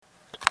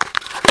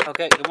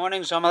Okay, good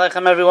morning, Shalom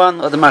Aleichem everyone.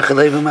 Good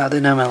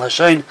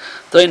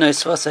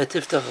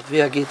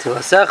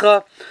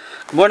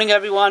morning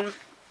everyone.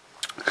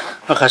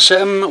 Baruch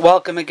Hashem,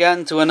 welcome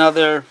again to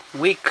another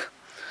week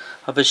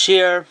of a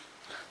shir,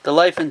 the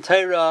life and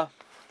Torah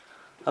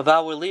of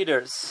our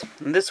leaders.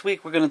 And this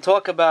week we're going to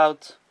talk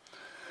about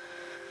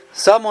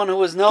someone who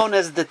was known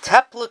as the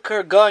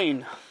Tepliker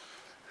Goin.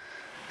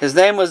 His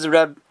name was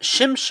Reb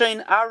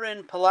Shimshon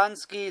Aaron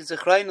Polansky,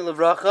 Zechreinu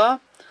Livracha,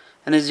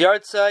 and his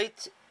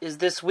yahrzeit is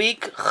this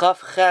week,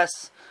 Chaf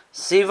Ches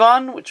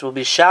Sivan, which will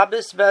be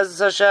Shabbos, Be'ez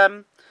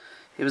Hashem.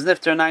 He was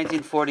nifter in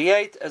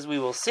 1948, as we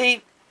will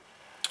see.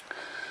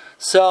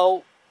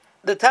 So,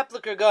 the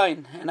Tepliker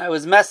Goin, and I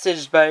was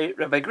messaged by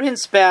Rabbi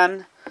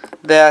Greenspan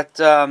that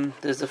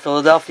there's a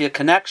Philadelphia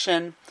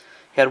connection.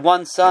 He had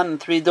one son and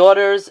three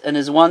daughters, and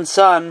his one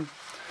son,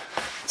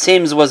 it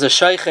seems, was a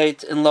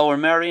sheichet in Lower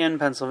Merion,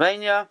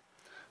 Pennsylvania.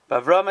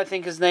 Bavram, I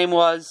think his name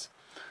was.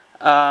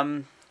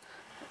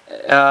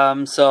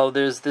 So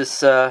there's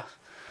this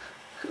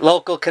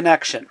local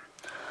connection.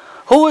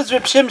 Who is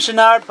Reb Shimshon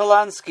Aaron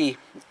Polansky?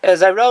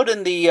 As I wrote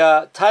in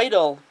the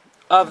title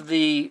of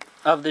the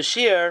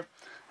shir,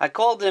 I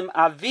called him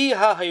Avi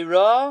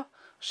HaHira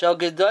Shel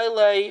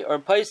Gedolei or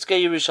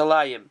Paiskei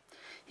Yerushalayim.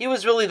 He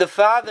was really the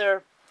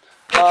father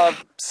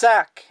of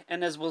Psak,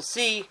 and as we'll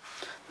see,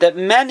 that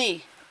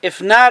many, if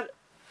not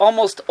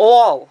almost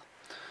all,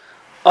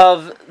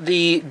 of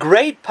the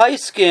great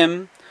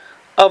Paiskim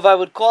of, I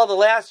would call, the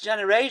last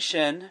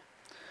generation,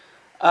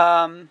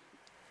 and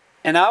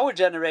our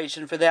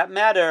generation for that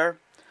matter,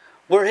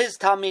 were his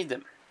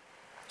Talmidim.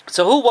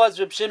 So who was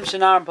Reb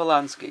Shimshon Aaron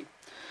Polansky?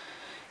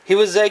 He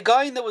was a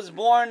guy that was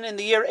born in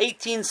the year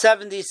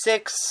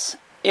 1876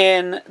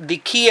 in the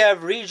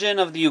Kiev region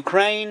of the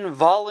Ukraine,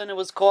 Volyn it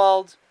was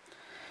called.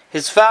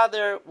 His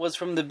father was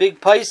from the big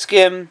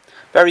Paiskim,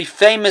 very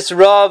famous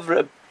Rav,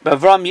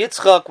 Avram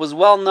Yitzchak was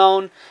well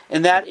known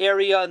in that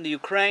area in the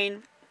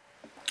Ukraine.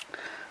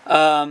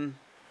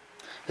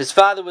 His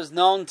father was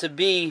known to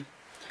be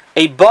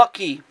a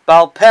Baki,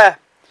 Baal Peh,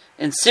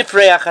 in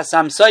Sifrei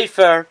Achasam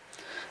Sofer,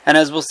 and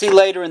as we'll see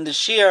later in the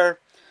shir,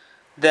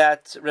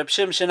 that Reb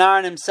Shimshon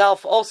Aaron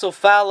himself also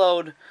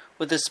followed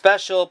with a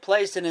special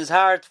place in his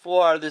heart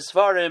for the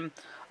Svarim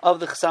of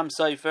the Chasam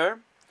Sofer.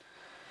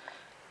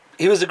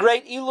 He was a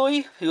great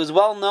Ilui. He was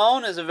well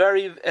known as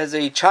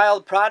a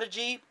child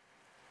prodigy,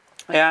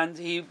 and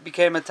he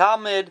became a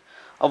Talmid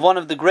of one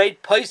of the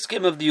great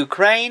Paiskim of the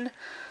Ukraine.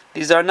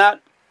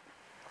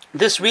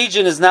 This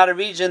region is not a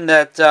region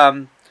that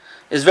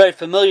is very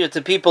familiar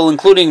to people,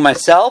 including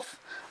myself.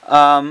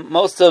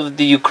 Most of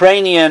the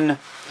Ukrainian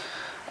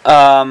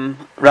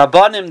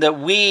Rabbanim that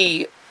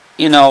we,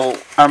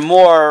 are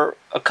more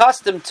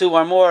accustomed to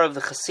are more of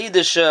the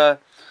Hasidic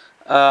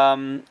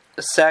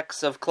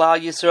sects of Klal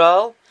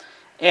Yisrael,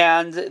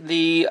 and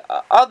the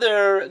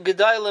other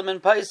Gedolim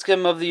and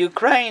Paiskim of the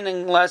Ukraine,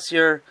 unless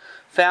your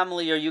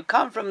family or you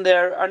come from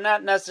there, are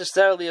not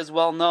necessarily as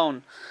well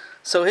known.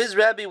 So his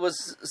Rebbe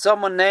was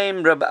someone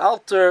named Reb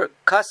Alter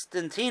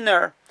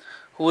Kostantiner,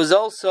 who was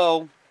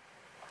also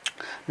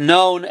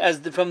known as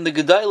from the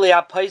Gedolei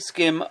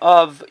HaPaiskim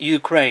of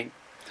Ukraine.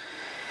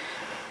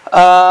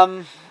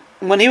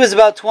 When he was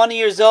about 20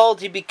 years old,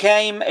 he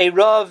became a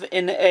Rav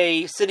in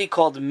a city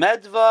called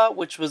Medva,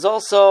 which was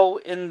also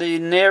in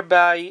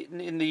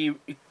the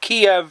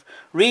Kiev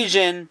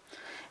region.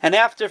 And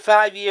after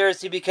 5 years,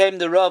 he became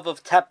the Rav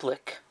of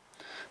Teplik.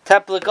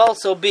 Teplik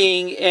also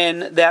being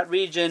in that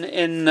region,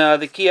 in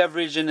the Kiev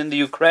region in the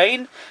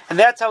Ukraine. And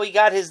that's how he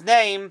got his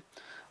name,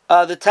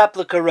 the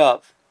Tepliker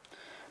Rav.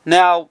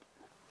 Now,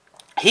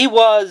 he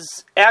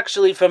was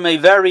actually from a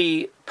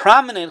very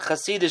prominent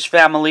Hasidic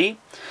family,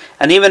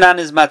 and even on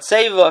his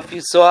matzeva, if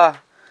you saw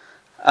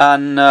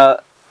on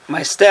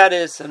my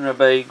status and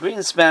Rabbi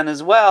Greenspan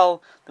as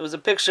well, there was a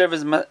picture of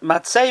his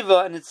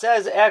matzeva, and it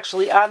says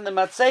actually on the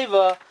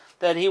matzeva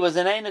that he was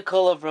an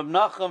Einikol of Reb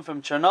Nachum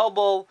from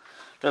Chernobyl,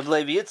 Reb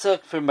Levi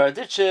Yitzchak from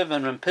Berditchev,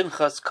 and Reb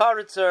Pinchas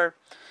Karitzer.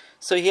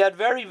 So he had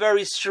very,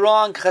 very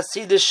strong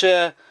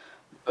Hasidic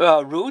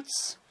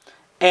roots.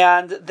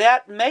 And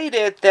that made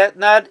it that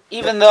not,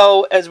 even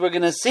though, as we're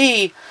going to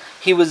see,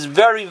 he was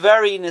very,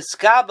 very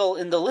niskabel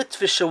in the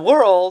Litvische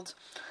world,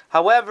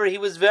 however, he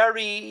was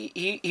very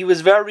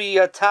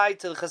tied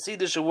to the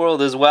Hasidic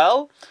world as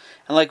well.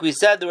 And like we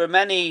said, there were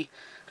many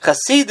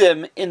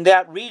Hasidim in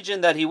that region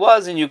that he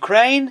was in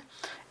Ukraine,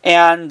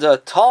 and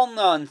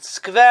Tolna and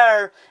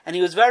Skver, and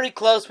he was very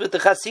close with the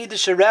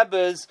Hasidic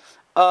Rebbes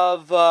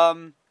of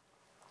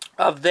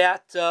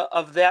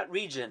that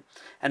region.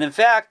 And in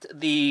fact,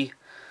 the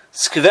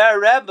Skver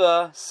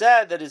Rebbe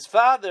said that his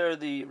father,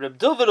 the Reb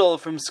Dovidel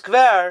from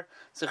Skver,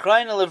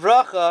 Zechreinu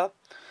Livracha,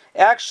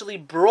 actually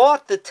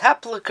brought the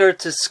Tepliker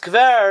to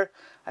Skver,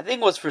 I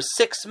think it was for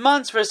 6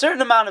 months, for a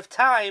certain amount of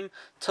time,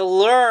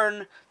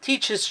 to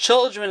teach his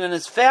children and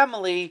his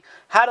family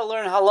how to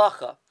learn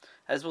halacha.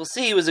 As we'll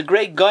see, he was a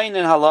great goyin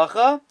in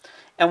halacha,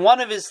 and one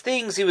of his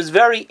things he was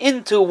very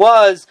into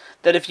was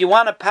that if you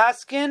want to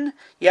paskin,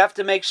 you have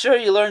to make sure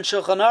you learn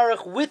Shulchan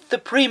Aruch with the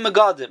Pri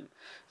Megadim.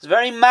 It's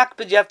very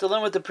makbid. You have to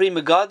learn with the Pri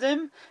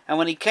Megadim. And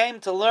when he came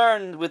to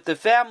learn with the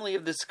family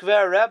of the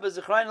Skver Rebbe,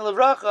 Zechreinu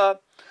Levracha,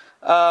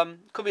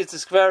 could be it's the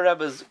Skver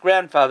Rebbe's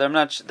grandfather. I'm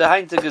not sure. The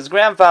Heintiger's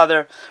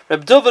grandfather,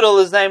 Reb Duvidel,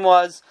 his name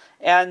was,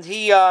 and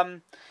he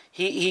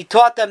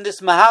taught them this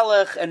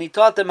Mahalach, and he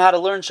taught them how to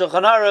learn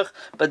Shulchan Aruch,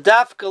 but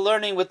Dafka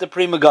learning with the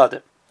Pri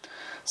Megadim.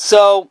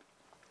 So,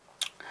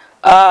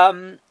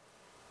 in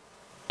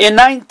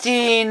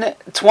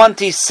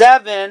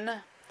 1927.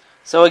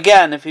 So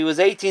again, if he was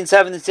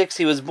 1876,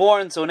 he was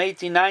born. So in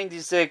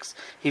 1896,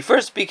 he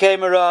first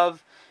became a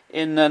Rav.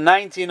 In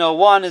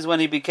 1901 is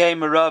when he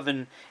became a Rav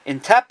in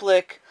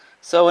Teplik.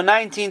 So in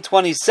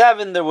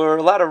 1927, there were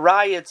a lot of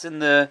riots in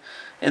that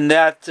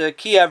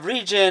Kiev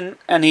region,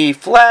 and he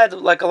fled,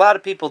 like a lot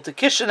of people, to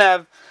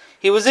Kishinev.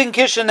 He was in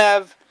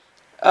Kishinev,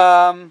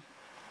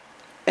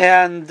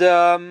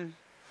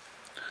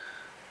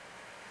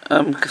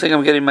 I think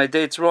I'm getting my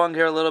dates wrong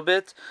here a little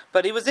bit,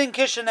 but he was in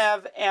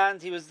Kishinev,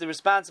 and he was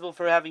responsible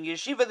for having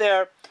yeshiva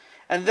there.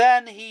 And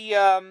then he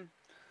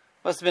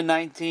must have been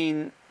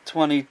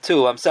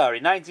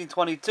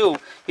 1922.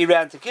 He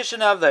ran to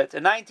Kishinev. That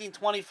in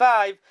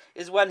 1925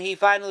 is when he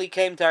finally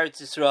came to Eretz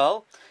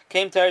Yisrael.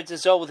 Came to Eretz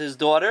Yisrael with his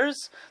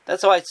daughters.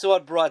 That's how I saw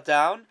it brought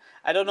down.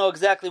 I don't know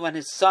exactly when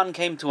his son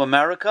came to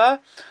America,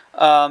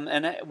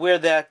 and where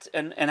that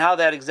and how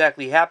that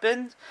exactly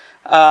happened.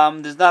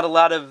 There's not a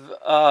lot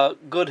of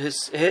good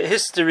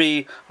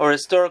history or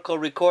historical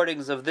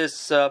recordings of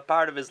this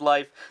part of his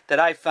life that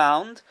I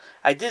found.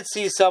 I did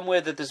see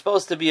somewhere that there's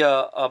supposed to be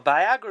a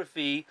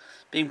biography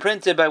being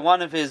printed by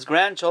one of his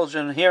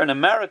grandchildren here in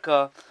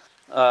America.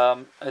 I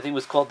think it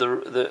was called the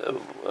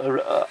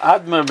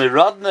Admir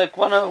Mirodnik,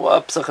 one of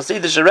a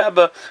Hasidic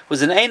Rebbe,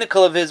 was an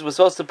Einikal of his, was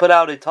supposed to put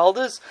out a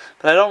Taldas,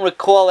 but I don't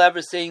recall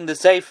ever seeing the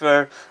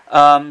Sefer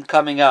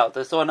coming out.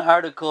 I saw an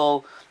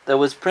article that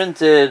was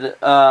printed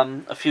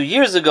a few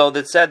years ago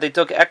that said they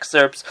took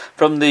excerpts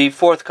from the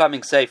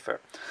forthcoming Sefer.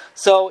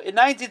 So in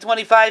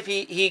 1925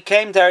 he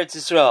came to Eretz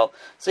Yisrael.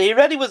 So he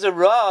already was a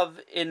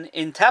Rav in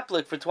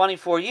Teplik for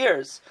 24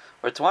 years.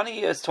 Or 20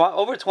 years,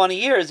 over 20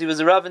 years, he was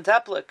a Rav in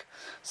Teplik.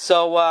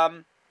 So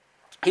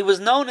he was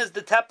known as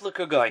the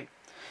Tepliker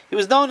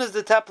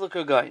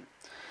Gaon.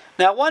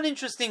 Now, one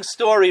interesting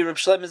story, Reb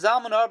Shlomo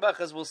Zalman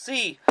Auerbach, as we'll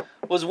see,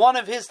 was one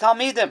of his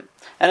Talmidim.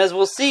 And as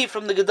we'll see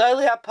from the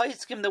Gedolei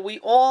HaPoskim that we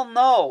all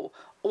know,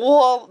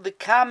 all the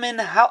common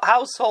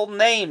household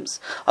names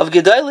of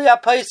Gedolei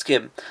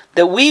HaPoskim,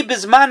 that we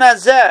Bizman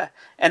Hazeh,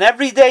 and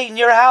every day in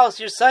your house,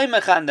 you're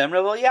Saimach on them.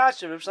 Reb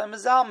Elyashiv, Reb Shlomo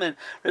Zalman,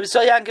 Reb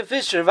Yisrael Yankel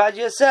Fisher, Vad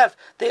Yosef,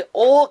 they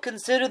all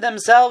consider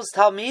themselves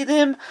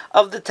Talmidim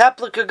of the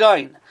Tepliker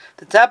Gaon.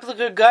 The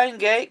Tepliker Gaon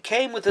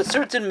came with a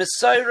certain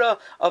Mesorah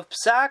of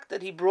Psak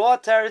that he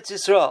brought to Eretz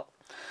Yisrael.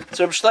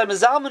 So Reb Shlomo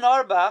Zalman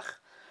Auerbach,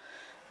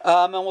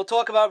 and we'll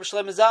talk about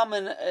Reb Shlomo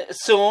Zalman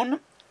soon,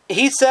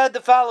 he said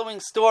the following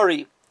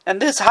story, and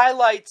this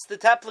highlights the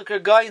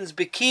Tepliker Gaon's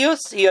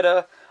Bekius. He had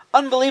a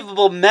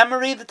unbelievable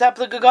memory, the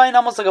Tepliker Gaon,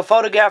 almost like a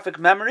photographic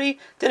memory.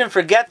 Didn't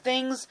forget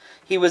things.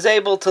 He was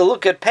able to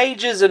look at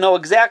pages and know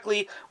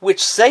exactly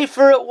which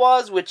sefer it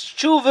was, which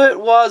tshuva it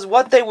was,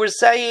 what they were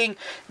saying.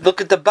 Look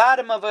at the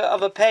bottom of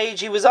a page.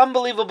 He was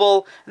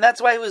unbelievable, and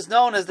that's why he was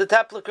known as the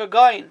Tepliker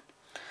Gaon.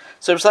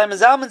 So Reb Shlomo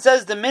Zalman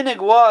says the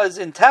minig was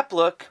in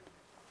Teplik,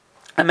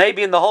 and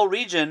maybe in the whole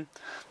region,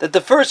 that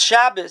the first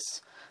Shabbos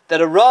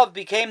that a Rav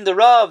became the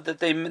Rav, that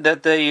they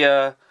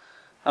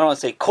I don't want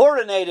to say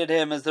coronated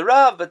him as the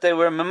Rav, but they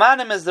were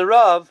memanim as the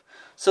Rav.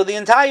 So the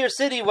entire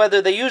city,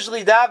 whether they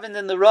usually davened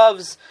in the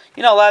Rav's,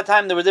 a lot of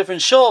time there were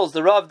different shuls.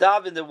 The Rav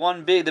davened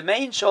at the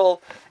main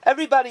shul.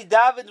 Everybody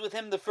davened with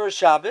him the first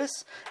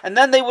Shabbos, and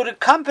then they would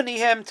accompany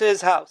him to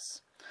his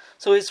house.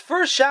 So his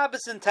first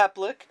Shabbos in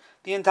Teplik,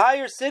 the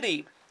entire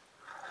city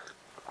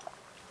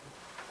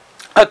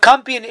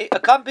accompanied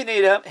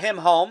him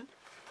home,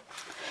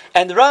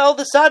 and all of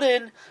a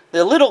sudden,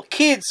 the little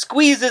kid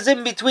squeezes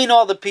in between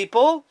all the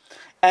people,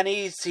 and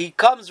he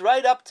comes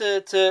right up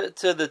to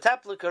the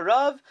Tepliker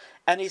Rav,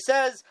 and he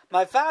says,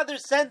 "My father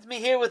sent me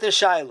here with a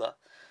shaila."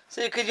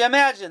 So could you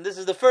imagine? This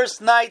is the first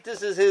night.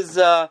 This is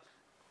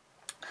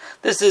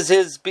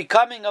his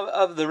becoming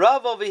of the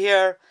Rav over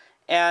here,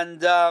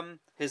 and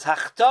his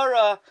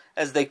hachtara,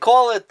 as they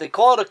call it. They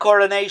call it a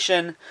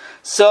coronation.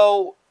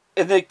 So,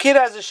 and the kid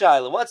has a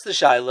shaila. What's the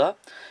shaila?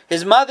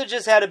 His mother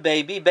just had a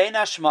baby, Bein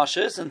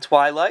Hashmoshes, in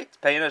twilight,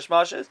 Bein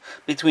Hashmoshes,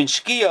 between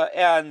Shkia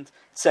and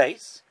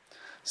Tzeis.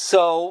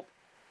 So,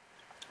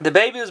 the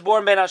baby was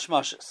born Bein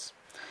Hashmoshes.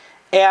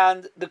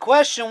 And the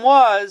question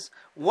was,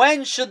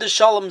 when should the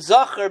Shalom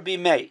Zachar be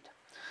made?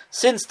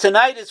 Since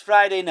tonight is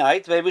Friday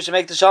night, maybe we should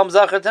make the Shalom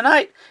Zachar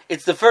tonight.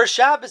 It's the first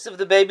Shabbos of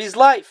the baby's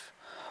life.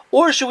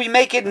 Or should we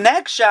make it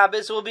next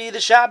Shabbos, will be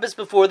the Shabbos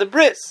before the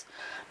bris?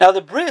 Now,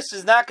 the bris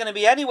is not going to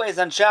be anyways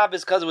on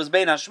Shabbos because it was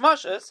Bein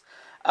Hashmoshes.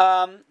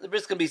 The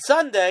bris can be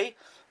Sunday,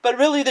 but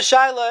really the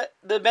shaila,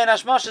 the Ben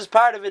Hashmoshes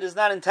part of it is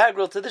not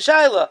integral to the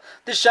shaila.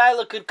 The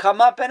shaila could come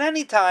up at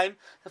any time.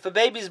 If a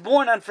baby's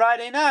born on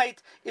Friday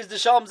night, is the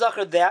Shalom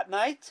Zachar that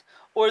night?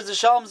 or is the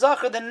Shalom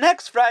Zachar the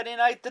next Friday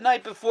night, the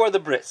night before the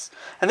bris?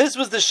 And this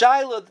was the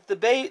Shiloh that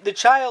the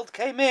child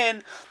came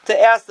in to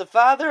ask the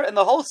father, and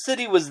the whole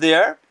city was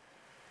there.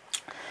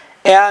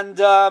 And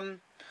on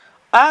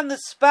the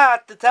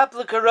spot, the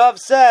Tepliker Rav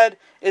said,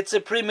 it's a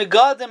Pri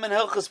Megadim in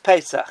Hilchos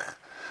Pesach.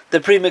 The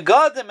Pri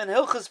Megadim in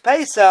Hilchos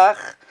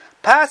Pesach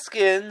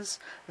paskins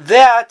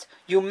that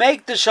you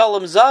make the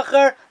Shalom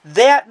Zachar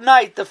that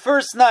night, the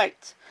first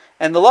night.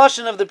 And the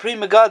lashon of the Pri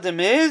Megadim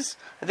is,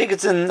 I think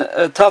it's in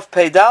Taf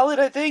Pei Dalet,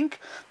 I think.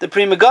 The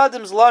Pri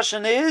Megadim's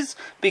lashon is,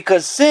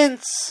 because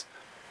since,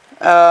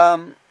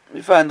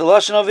 we find the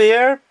lashon over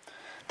here,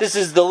 this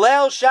is the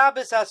Leil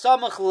Shabbos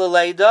HaSamach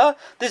L'Leida.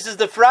 This is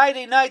the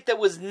Friday night that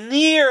was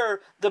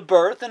near the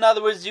birth. In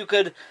other words, you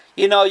could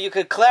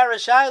Clara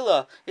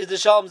Shaila. Is the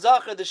Shalom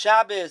Zachar, the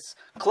Shabbos,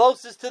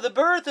 closest to the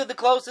birth or the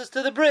closest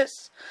to the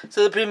bris?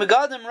 So the Pri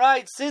Megadim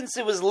writes, since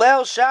it was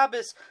Leil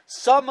Shabbos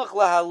Samach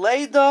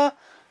L'Leida,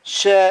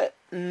 She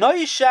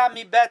Noisha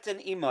Mi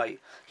Beten Imai.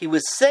 He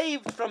was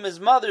saved from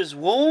his mother's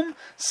womb,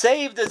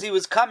 saved as he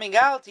was coming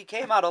out. He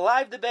came out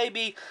alive, the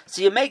baby.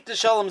 So you make the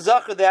Shalom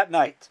Zachar that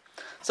night.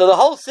 So the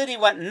whole city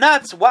went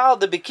nuts while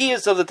the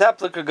Bekiyas of the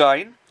Tepliker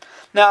going.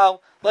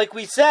 Now, like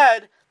we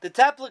said, the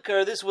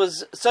Tepliker, this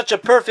was such a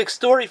perfect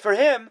story for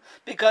him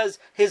because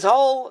his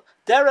whole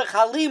Derech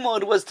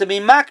Halimud was to be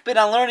makbid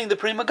on learning the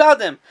Pri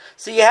Megadim.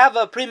 So you have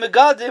a Pri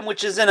Megadim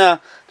which is in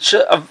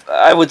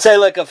I would say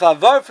like a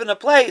favarf in a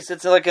place.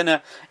 It's like in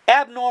an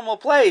abnormal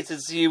place.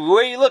 It's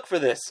where you look for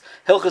this.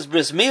 Hilchos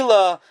Bris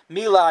Milah,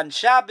 Milah on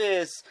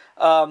Shabbos,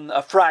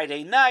 a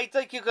Friday night.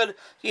 Like you could,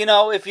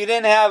 if you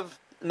didn't have...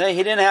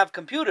 He didn't have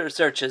computer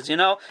searches,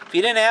 If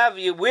you didn't have,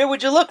 where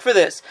would you look for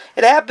this?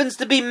 It happens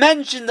to be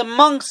mentioned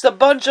amongst a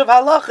bunch of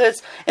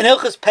halachas in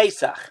Hilchos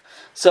Pesach.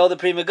 So the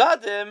Pri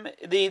Megadim,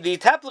 the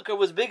Tepliker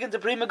was big into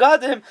Pri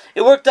Megadim.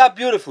 It worked out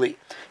beautifully.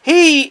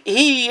 He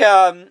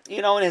in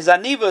his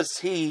Anivus,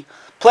 he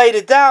played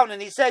it down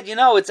and he said,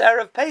 it's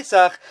Erev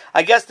Pesach.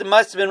 I guess it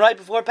must have been right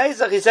before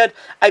Pesach. He said,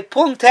 I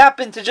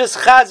happened to just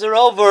chazer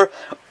over.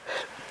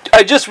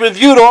 I just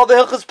reviewed all the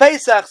Hilchos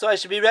Pesach, so I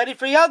should be ready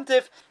for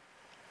Yantif.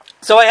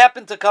 So I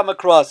happened to come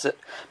across it.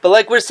 But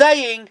like we're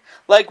saying,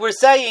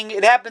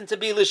 it happened to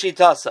be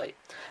L'Shitasai.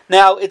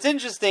 Now, it's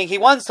interesting, he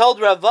once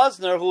told Rav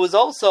Vosner, who was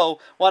also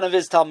one of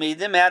his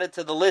Talmidim, added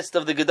to the list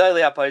of the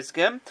Gedolei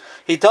HaPoskim,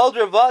 he told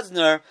Rav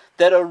Vosner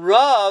that a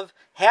Rav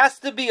has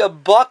to be a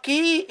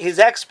baki,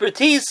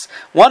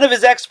 one of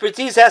his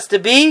expertise has to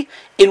be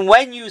in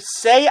when you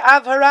say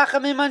Av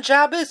HaRachamim on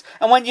Shabbos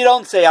and when you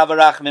don't say Av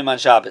HaRachamim on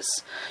Shabbos.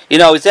 You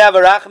say Av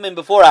HaRachamim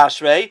before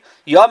Ashrei,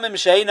 Yomim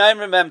She'einaim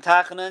Remem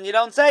Tachanan, you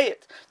don't say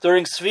it.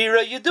 During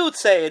Sfira, you do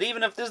say it,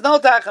 even if there's no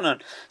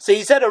Tachanan. So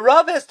he said a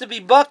Rav has to be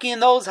baki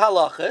in those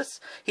halachas.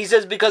 He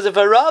says, because if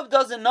a Rav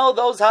doesn't know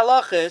those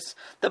halachas,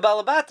 the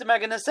Balabatim are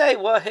going to say,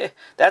 well,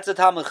 that's a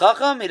Talmud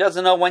Chacham, he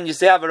doesn't know when you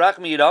say Av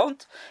HaRachamim, you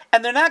don't.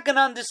 And they're not going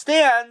to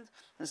understand,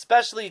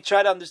 especially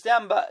try to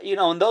understand, but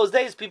in those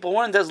days people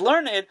weren't as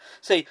learned.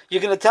 Say,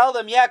 you're going to tell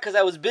them, because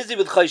I was busy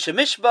with Choshe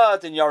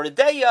Mishpat and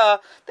Yoredeya.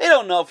 They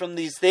don't know from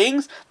these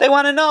things. They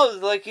want to know,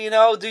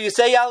 do you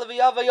say Yalav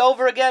Yavai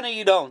over again or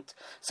you don't?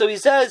 So he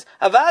says,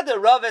 Avada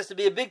Rav has to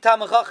be a big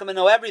Talmud Chacham and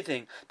know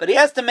everything, but he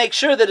has to make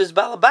sure that his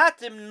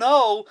Balabatim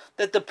know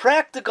that the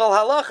practical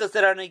halachas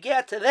that are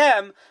negat to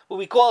them, what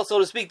we call, so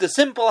to speak, the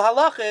simple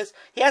halachas,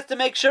 he has to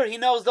make sure he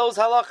knows those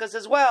halachas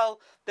as well.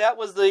 That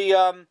was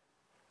the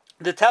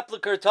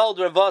Tepliker told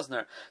Rav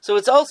Vosner. So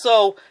it's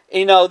also,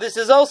 this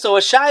is also a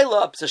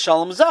shaila, it's a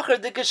shalom zachar,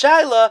 dik a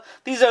shaila.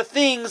 These are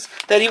things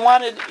that he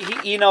wanted,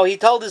 he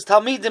told his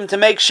Talmidim to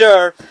make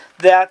sure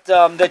that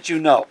that you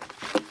know.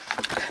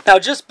 Now,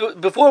 just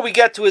before we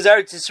get to his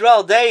Eretz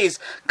Yisrael days,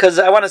 because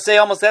I want to say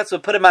almost that's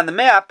what put him on the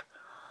map,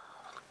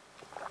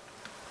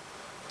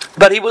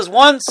 but he was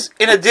once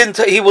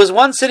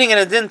sitting in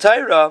a din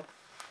Torah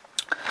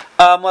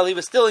while he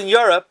was still in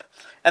Europe,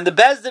 and the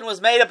Bezdin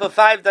was made up of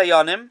 5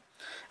 dayanim,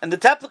 and the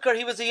Tepliker,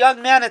 he was a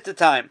young man at the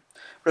time.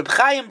 Reb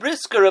Chaim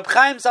Brisker, Reb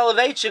Chaim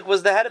Soloveitchik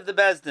was the head of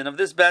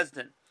this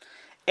Bezdin.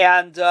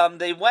 And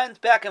they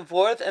went back and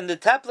forth, and the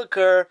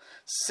Tepliker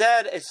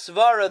said a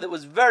svara that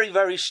was very,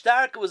 very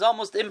stark. It was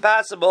almost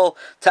impossible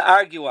to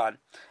argue on.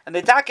 And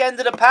the Taka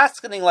ended up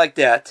paskening like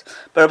that.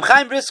 But Reb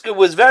Chaim Brisker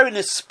was very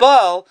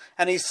nispal,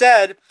 and he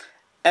says,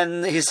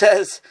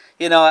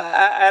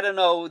 I don't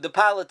know the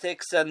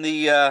politics and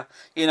the,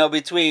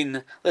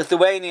 between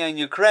Lithuania and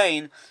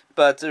Ukraine,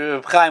 but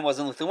Reb Chaim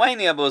wasn't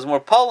Lithuania, but it was more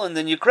Poland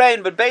than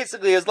Ukraine. But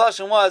basically, his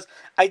lashon was,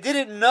 I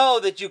didn't know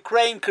that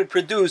Ukraine could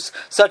produce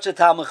such a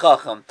Talmud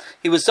Chacham.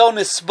 He was so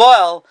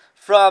nispoil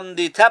from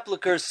the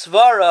Tepliker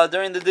svara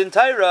during the Din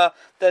Torah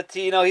that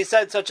he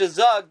said such a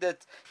zug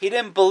that he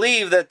didn't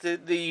believe that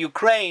the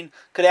Ukraine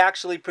could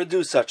actually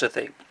produce such a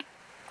thing.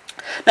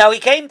 Now he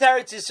came to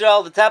Eretz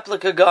Yisrael, the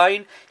Tepliker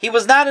Gaon. He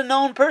was not a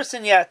known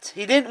person yet.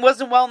 He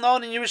wasn't well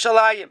known in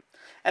Yerushalayim,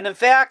 and in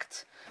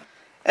fact,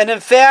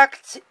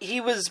 he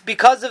was,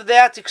 because of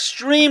that,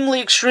 extremely,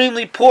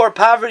 extremely poor,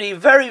 poverty,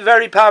 very,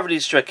 very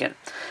poverty-stricken.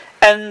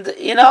 And,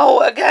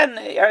 again,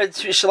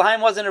 Yerushalayim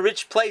wasn't a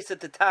rich place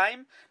at the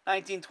time.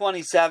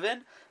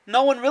 1927.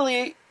 No one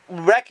really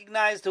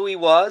recognized who he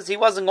was. He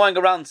wasn't going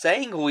around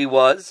saying who he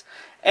was,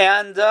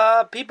 and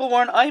people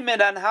weren't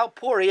aimed on how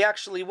poor he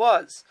actually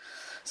was.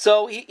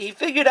 So he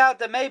figured out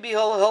that maybe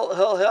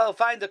he'll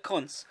find a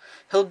kunz.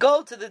 He'll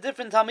go to the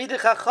different Talmidei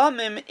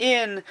Chachamim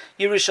in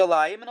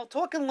Yerushalayim, and he'll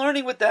talk and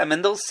learning with them,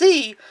 and they'll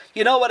see,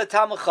 what a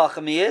Talmid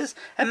Chacham he is,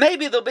 and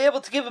maybe they'll be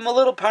able to give him a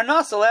little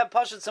parnas. He'll have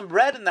pashut some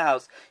bread in the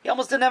house. He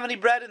almost didn't have any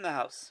bread in the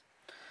house.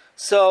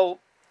 So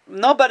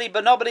nobody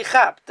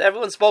chapped.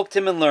 Everyone spoke to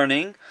him in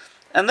learning,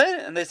 and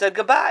they said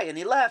goodbye, and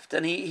he left,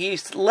 and he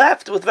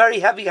left with very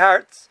heavy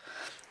heart,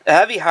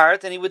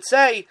 and he would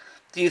say,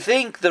 do you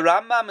think the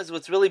Rambam is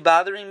what's really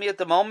bothering me at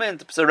the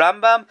moment? It's a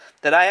Rambam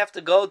that I have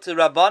to go to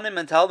Rabbanim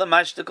and tell them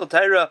Mashtikol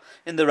Torah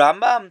in the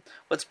Rambam?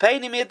 What's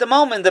paining me at the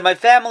moment that my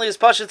family is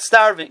pashut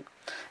starving.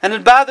 And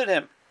it bothered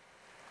him.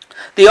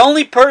 The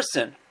only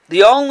person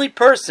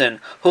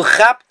who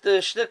chapped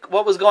the shtick,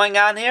 what was going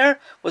on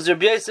here, was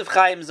Rabbi Yosef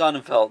Chaim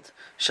Sonnenfeld.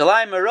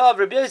 Shalayim Arav,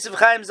 Rabbi Yosef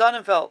Chaim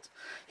Sonnenfeld.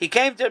 He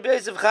came to Rabbi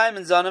Yosef Chaim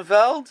in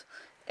Sonnenfeld,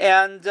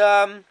 and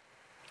Rabbi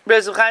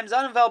Yosef Chaim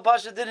Sonnenfeld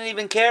pashut didn't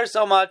even care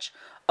so much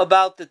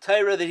about the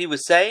Torah that he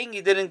was saying. He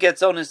didn't get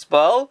so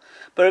nispal,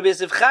 but Rabbi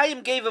Yosef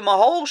Chaim gave him a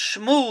whole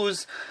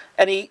shmooze,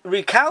 and he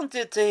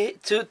recounted to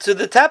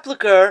the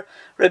Tepliker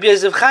Rabbi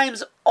Yosef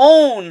Chaim's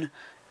own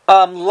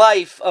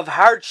life of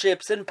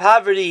hardships and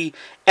poverty,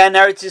 and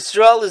Eretz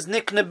Yisrael is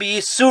nikna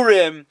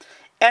b'yisurim,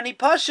 and he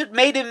pashut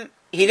made him.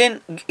 He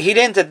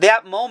didn't at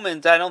that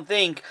moment, I don't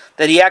think,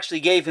 that he actually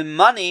gave him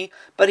money,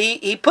 but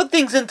he put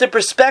things into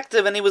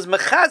perspective, and he was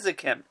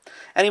mechazik him.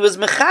 And he was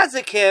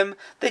mechazik him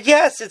that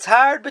yes, it's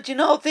hard, but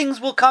things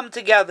will come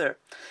together.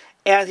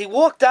 And he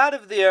walked out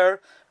of there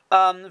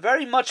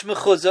very much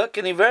mechuzak,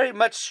 and he very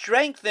much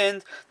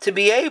strengthened to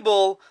be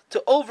able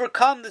to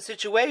overcome the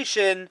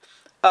situation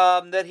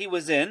that he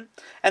was in.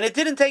 And it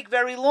didn't take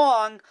very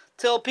long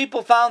till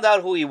people found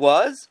out who he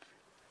was.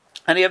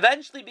 And he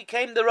eventually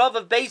became the Rav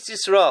of Beis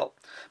Yisrael.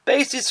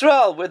 Beis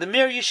Yisrael, where the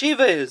Mir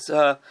Yeshiva is.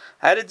 I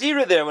had a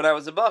dira there when I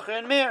was a bacher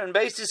in Mir, in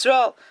Beis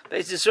Yisrael.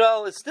 Beis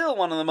Yisrael is still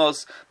one of the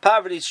most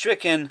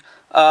poverty-stricken,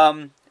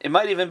 it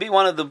might even be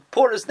one of the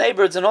poorest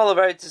neighborhoods in all of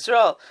Eretz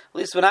Yisrael. At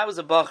least when I was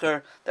a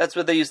bacher, that's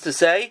what they used to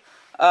say.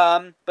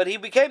 But he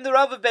became the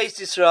Rav of Beis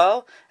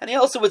Yisrael, and he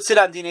also would sit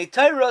on Dinei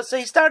Torah, so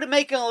he started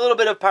making a little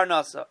bit of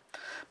parnasa.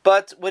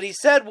 But what he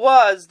said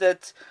was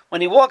that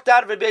when he walked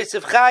out of Rabbi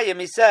Yosef Chaim,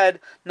 he said,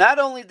 not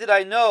only did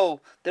I know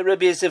that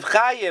Rabbi Yosef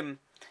Chaim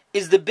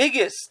is the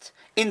biggest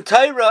in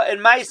Torah and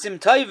Maisim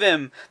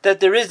Tovim that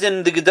there is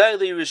in the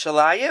Gedolei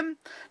Yerushalayim,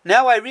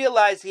 now I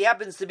realize he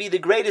happens to be the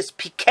greatest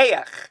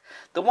Pikeach,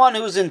 the one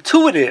who's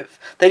intuitive,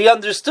 that he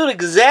understood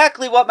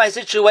exactly what my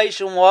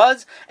situation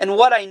was and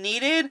what I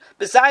needed.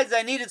 Besides,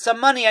 I needed some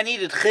money, I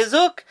needed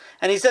chizuk.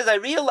 And he says, I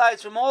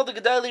realized from all the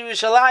Gedolei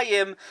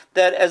Yerushalayim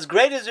that as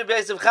great as Rabbi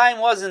Yosef Chaim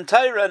was in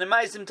Torah and in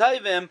Maisim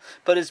Tovim,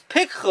 but his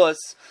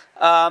pikchus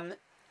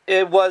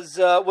it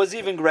was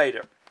even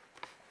greater.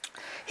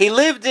 He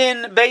lived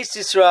in Beis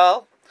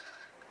Yisrael.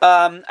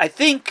 I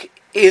think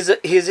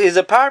his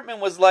apartment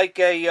was like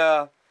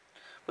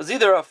was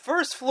either a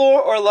first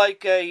floor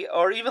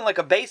or even like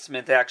a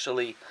basement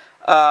actually,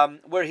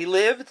 where he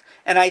lived.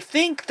 And I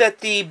think that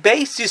the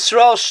Beis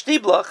Yisrael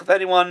Shtiblach, if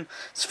anyone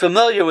is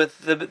familiar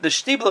with the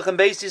Shtiblach in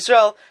Beis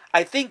Yisrael,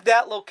 I think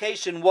that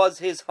location was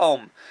his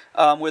home,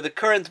 where the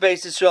current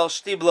Beis Yisrael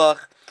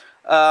Shtiblach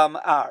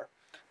are.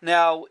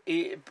 Now,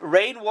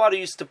 rainwater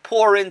used to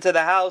pour into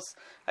the house.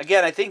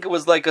 Again, I think it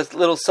was like a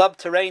little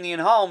subterranean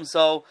home,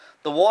 so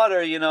the water,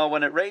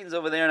 when it rains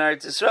over there in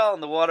Eretz Yisrael,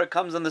 and the water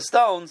comes on the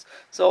stones,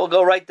 so it'll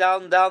go right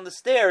down the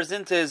stairs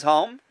into his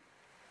home.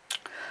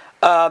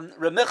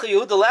 Ramicha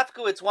Yehuda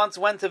Lefkowitz once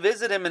went to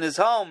visit him in his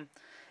home,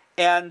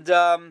 and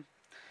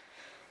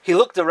he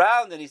looked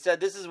around and he said,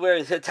 this is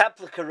where the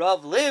Tepliker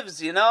Rav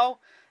lives, And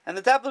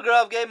the Tepliker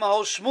Rav gave him a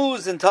whole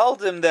shmooze and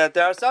told him that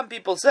there are some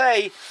people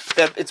say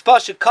that it's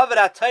Pasha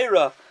Kavod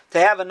Torah to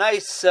have a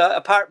nice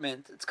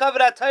apartment. It's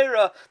Kavod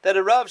Torah that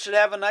a Rav should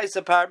have a nice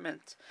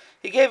apartment.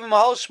 He gave him a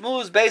whole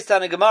shmooze based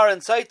on a Gemara in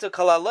Saita,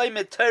 Kol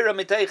Aloyim Torah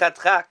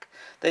Miteichat Chak,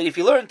 that if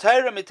you learn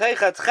Torah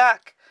Miteichat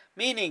Chak,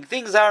 meaning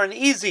things aren't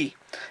easy.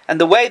 And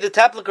the way the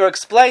Tepliker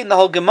explained the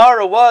whole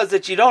Gemara was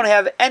that you don't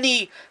have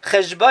any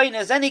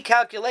cheshbainas, any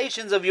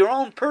calculations of your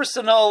own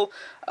personal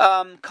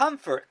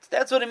comfort.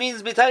 That's what it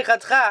means,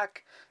 Miteichat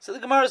Chak. So the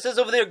Gemara says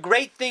over there,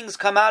 great things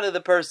come out of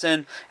the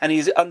person, and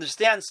he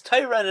understands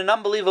Torah in an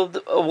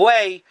unbelievable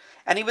way,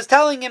 and he was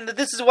telling him that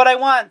this is what I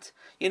want.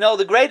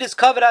 The greatest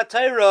Kavod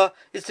Torah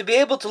is to be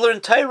able to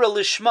learn Torah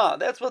Lishma.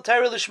 That's what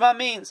Torah Lishma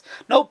means.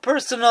 No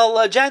personal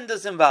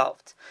agendas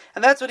involved.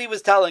 And that's what he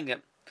was telling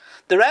him.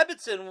 The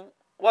Rebbitzin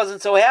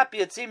wasn't so happy.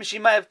 It seems she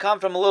might have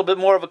come from a little bit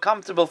more of a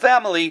comfortable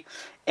family,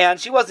 and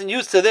she wasn't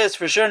used to this,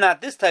 for sure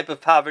not this type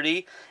of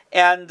poverty.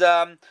 And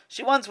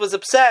she once was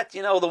upset,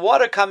 the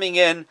water coming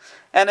in,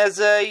 and as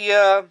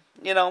a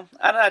I'm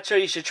not sure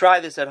you should try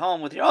this at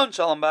home with your own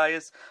Shalom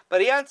Bayis,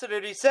 but he answered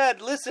it. He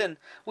said, listen,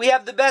 we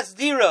have the best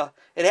dira.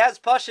 It has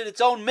Pashut,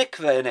 its own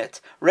mikveh in it.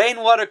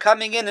 Rainwater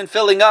coming in and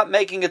filling up,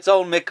 making its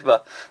own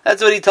mikveh.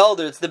 That's what he told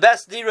her. It's the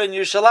best dira in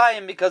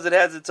Yerushalayim because it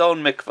has its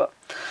own mikveh.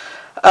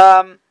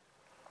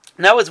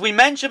 Now, as we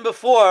mentioned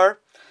before,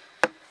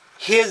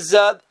 his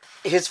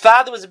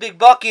father was a big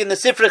baki in the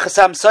Sifrei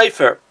Chassam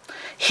Sofer.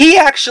 He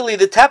actually,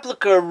 the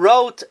Tepliker,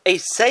 wrote a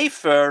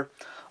sefer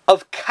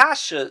of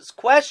kashas,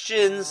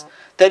 questions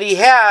that he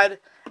had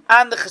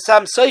on the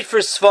Chassam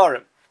Sofer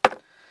Sfarim.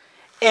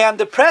 And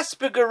the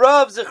Presbyter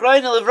Rav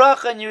Zechrono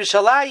Livracha in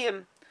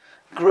Yerushalayim,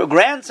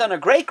 grandson or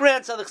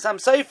great-grandson of the Chassam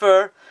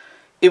Sofer,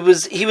 he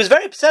was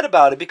very upset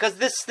about it because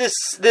this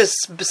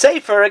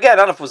sefer, again, I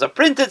don't know if it was a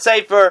printed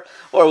sefer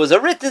or it was a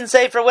written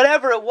sefer,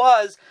 whatever it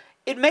was,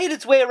 it made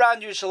its way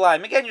around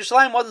Yerushalayim. Again,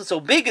 Yerushalayim wasn't so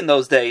big in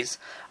those days.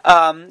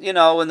 In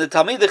the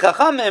Talmid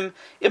Chachamim,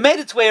 it made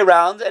its way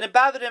around and it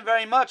bothered him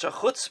very much. A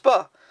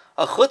chutzpah,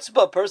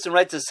 a person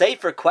writes a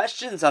sefer,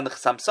 questions on the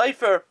Chassam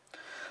Sofer.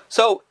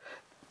 So,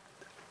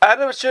 I'm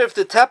not sure if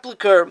the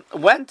Tepliker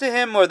went to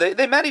him or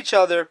they met each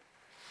other,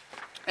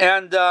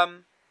 and so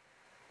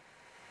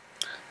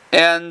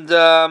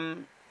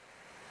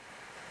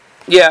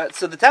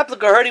the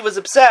Tepliker heard he was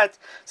upset,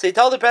 so he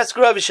told the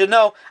Presbyter Rav, you should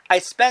know, I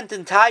spent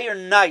entire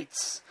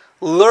nights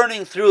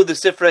learning through the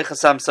Sifrei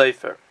Chassam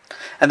Sofer.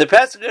 And the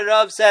Presbyter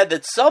Rav said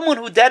that someone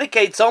who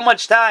dedicates so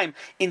much time,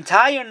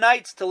 entire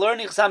nights to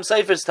learning Chassam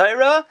Sofer's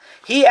Torah,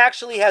 he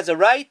actually has a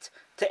right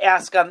to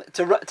ask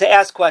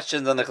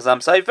questions on the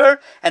Chassam Sofer,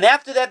 and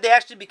after that they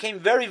actually became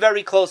very,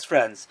 very close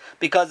friends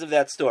because of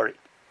that story.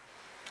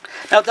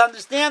 Now, to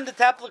understand the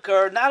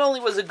Tepliker, not only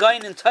was a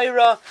goyin in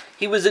Torah,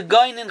 he was a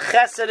goyin in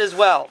Chesed as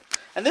well.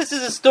 And this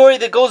is a story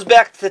that goes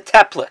back to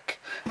Teplik.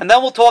 And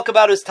then we'll talk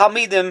about his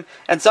Talmidim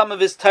and some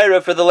of his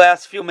Torah for the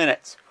last few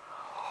minutes.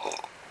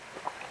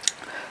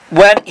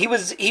 When he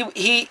was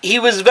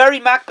very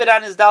makbid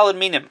on his Daled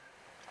Minim.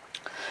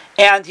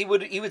 And he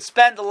would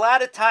spend a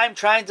lot of time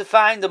trying to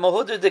find the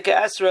Mahudr Dika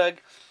Esrog.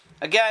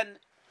 Again,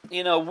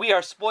 we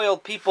are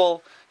spoiled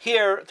people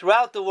here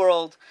throughout the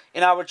world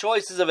in our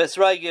choices of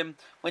Esrogim.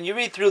 When you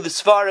read through the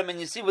Sfarim and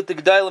you see what the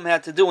Gedolim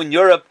had to do in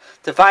Europe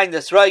to find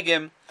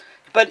Esrogim,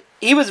 but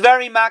he was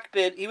very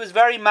makbid. He was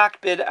very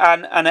makbid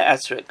on an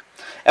esrog.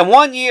 And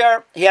one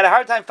year he had a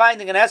hard time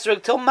finding an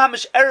esrog till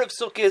Mamish Erev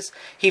Sukkis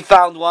he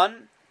found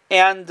one.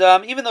 And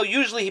even though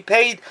usually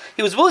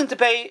he was willing to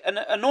pay an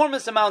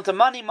enormous amount of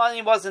money.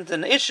 Money wasn't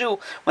an issue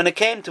when it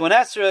came to an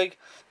esrog,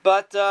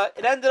 but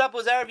it ended up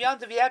with Erev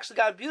Yontif. He actually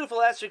got a beautiful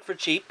esrog for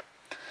cheap.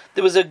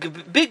 There was a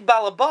big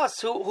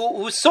balabas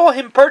who saw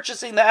him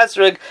purchasing the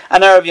esrog on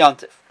Erev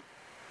Yontif.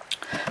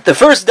 The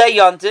first day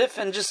Yontif,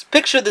 and just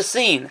picture the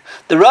scene.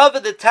 The Rav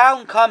of the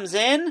town comes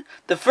in,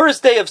 the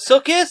first day of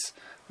Sukkot,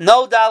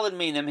 no Daled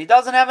Minim. He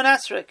doesn't have an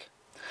esrog.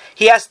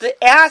 He has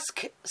to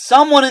ask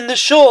someone in the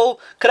shul,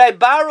 could I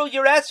borrow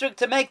your esrog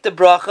to make the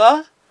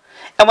bracha?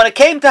 And when it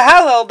came to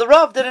Hallel, the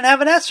Rav didn't have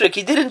an esrog.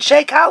 He didn't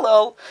shake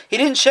Hallel. He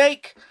didn't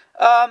shake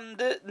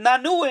the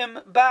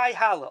Nanuim by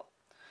Hallel.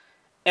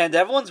 And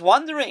everyone's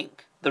wondering,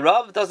 the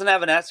Rav doesn't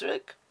have an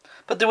esrog?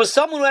 But there was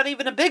someone who had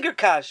even a bigger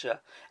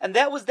kasha, and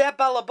that was that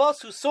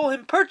balabas who saw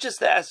him purchase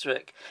the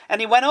esrog.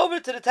 And he went over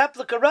to the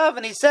Tepliker Rav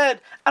and he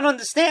said, I don't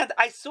understand,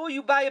 I saw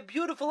you buy a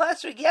beautiful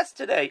esrog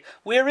yesterday.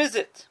 Where is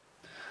it?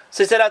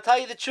 So he said, I'll tell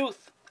you the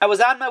truth. I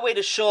was on my way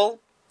to shul,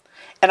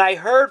 and I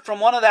heard from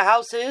one of the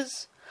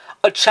houses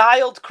a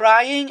child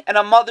crying and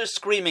a mother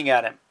screaming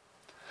at him.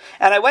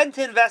 And I went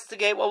to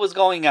investigate what was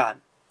going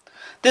on.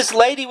 This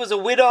lady was a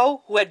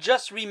widow who had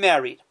just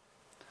remarried.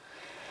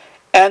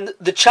 And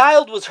the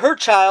child was her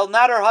child,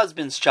 not her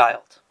husband's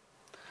child.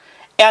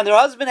 And her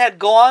husband had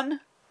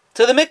gone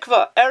to the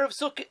mikveh,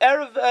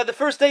 the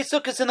first day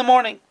Sukkot in the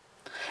morning.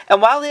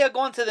 And while he had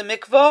gone to the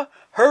mikveh,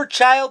 her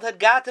child had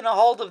gotten a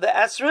hold of the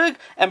esrog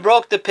and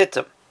broke the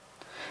pitum.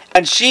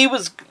 And she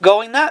was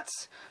going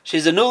nuts.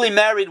 She's a newly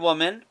married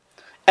woman,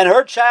 and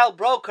her child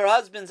broke her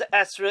husband's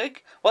esrog.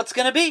 What's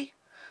going to be?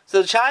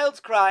 So the child's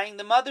crying,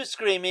 the mother's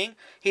screaming.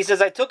 He says,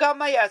 I took out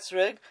my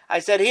esrog. I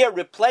said, here,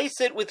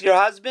 replace it with your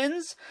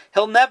husband's.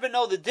 He'll never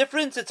know the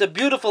difference. It's a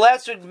beautiful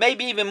esrog,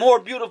 maybe even more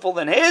beautiful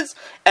than his.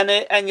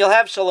 And you'll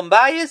have shalom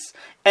bayis,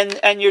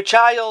 and your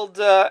child,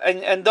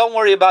 and don't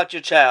worry about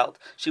your child.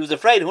 She was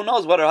afraid, who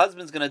knows what her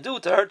husband's going to do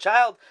to her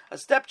child, a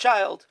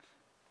stepchild.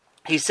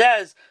 He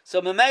says, so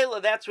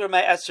Memela, that's where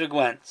my esrog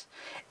went.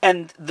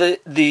 And the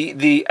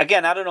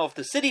again, I don't know if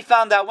the city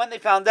found out, when they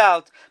found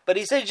out, but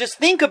he said, just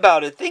think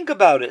about it.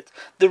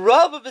 The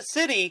Rav of a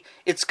city,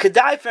 it's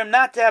kedai for him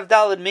not to have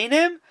Daled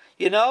Minim,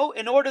 in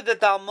order that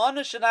the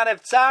Almana should not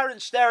have Tsar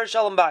and Shter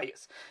Shalom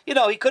Bayis.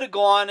 He could have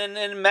gone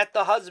and met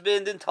the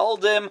husband and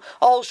told him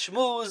all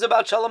shmooze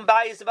about Shalom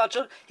Bayis,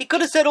 he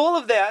could have said all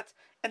of that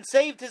and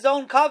saved his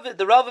own kavod.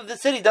 The Rav of the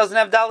city doesn't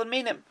have Daled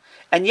Minim.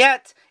 And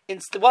yet,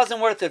 it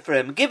wasn't worth it for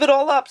him. Give it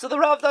all up. So the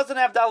Rav doesn't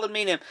have Daled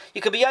Minim.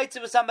 You could be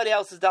yaitzi with somebody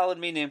else's Daled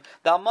Minim.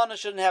 The Almana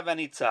shouldn't have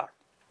any Tsar.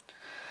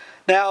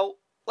 Now,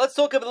 let's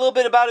talk a little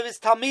bit about his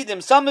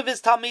Talmidim. Some of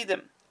his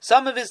Talmidim.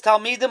 some of his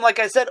Talmidim, like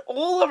I said,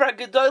 all of our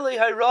Gedolei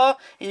Hara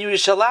in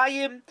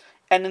Yerushalayim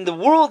and in the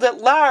world at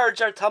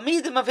large are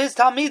Talmidim of his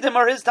Talmidim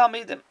or his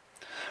Talmidim.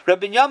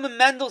 Rabbi Yamin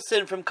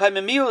Mendelssohn from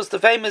Kaimamius, the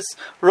famous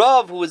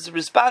Rav who was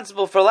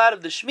responsible for a lot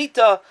of the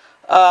Shemitah,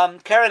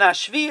 Karen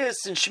Ashvius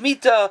and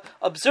Shemitah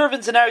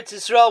observance in Eretz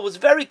Yisrael, was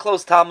very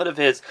close Talmud of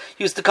his.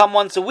 He used to come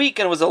once a week,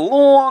 and it was a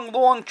long,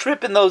 long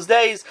trip in those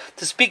days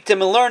to speak to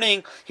him and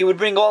learning. He would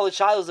bring all the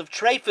shilos of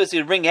treifus. He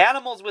would bring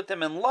animals with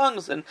him and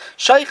lungs and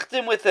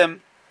sheichtim with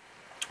him.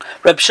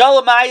 Reb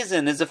Shalom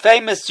Eisen is a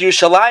famous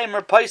Yerushalayim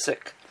or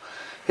Pesach.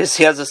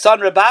 He has a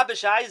son, Reb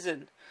Abish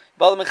Eisen.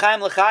 A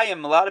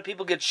lot of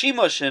people get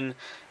shimush in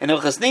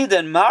Ilchas Nida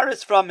and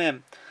Maris from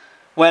him.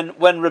 When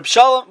Reb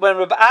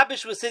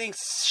Abish was sitting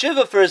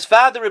shiva for his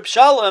father Reb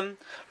Shalom,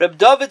 Reb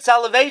David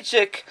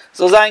Soloveitchik,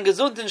 so sein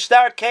gesund and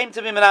stark, came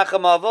to me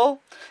Menachem Avel,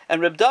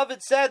 and Reb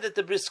David said that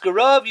the Brisker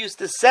Rav used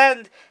to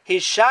send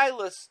his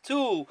shilas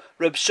to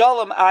Reb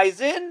Shalom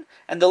Eisen,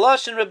 and the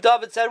lashon Reb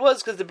David said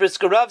was because the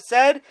Brisker Rav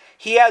said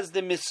he has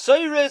the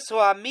Mesoires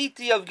or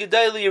Amiti of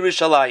Gedolei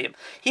Yerushalayim.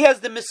 He has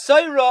the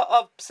Mesoira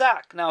of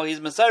Psak. Now his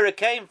Mesoira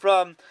came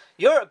from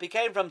Europe, he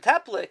came from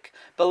Teplik,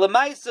 but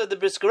Lemaisa, the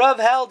Brisker Rav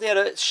held he had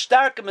a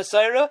stark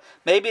Mesoira.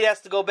 Maybe it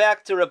has to go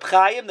back to Reb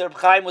Chaim. The Reb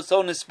Chaim was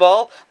so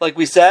nispal, like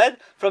we said,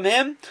 from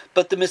him.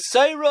 But the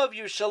Mesoira of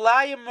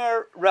Yerushalayim,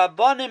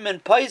 Rabbanim,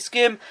 and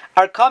Paiskim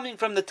are coming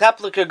from the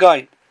Tepliker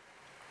Gaon.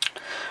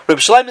 Reb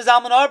Shlomo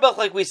Zalman Auerbach,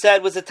 like we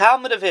said, was a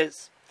Talmud of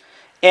his.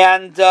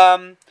 And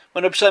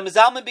when Reb Shlomo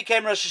Zalman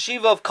became Rosh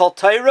Hashiva of Kol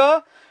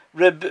Torah,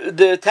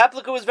 the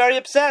Tepliker was very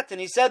upset, and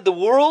he said the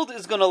world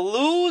is going to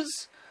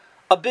lose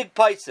a big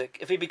paisik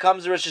if he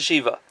becomes a Rosh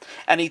Hashiva.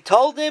 And he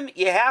told him,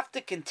 you have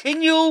to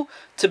continue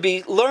to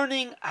be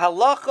learning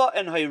halacha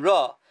and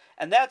hayra.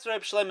 And that's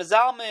Reb Shlomo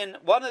Zalman,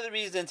 one of the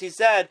reasons he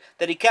said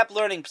that he kept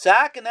learning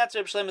psak, and that's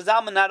Reb Shlomo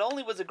Zalman not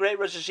only was a great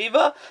Rosh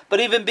Hashiva, but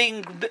even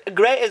being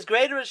great, as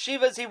great a Rosh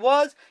Hashiva as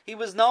he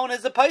was known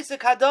as a paisik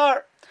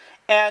hadar.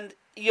 And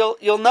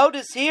you'll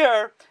notice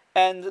here,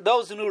 and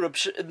those who knew Reb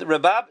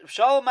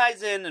Shalom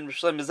Eisen and Reb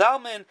Shlomo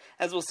Zalman,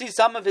 as we'll see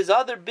some of his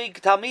other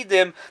big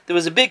Talmidim, there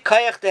was a big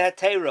kayach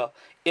dehatera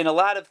in a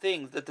lot of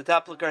things that the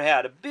Tepliker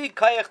had. A big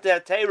kayach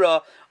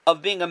dehatera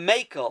of being a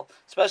makel,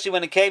 especially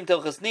when it came to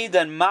Chasnida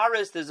and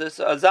Maris. There's a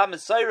Zam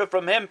Mesaira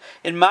from him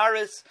in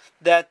Maris,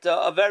 that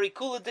a very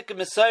kuladik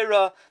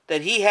Mesaira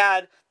that he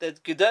had,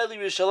 that Gedolei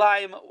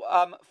Yerushalayim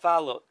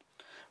followed.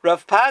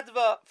 Rav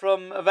Padva,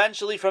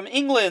 eventually from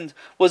England,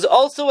 was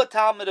also a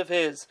Talmud of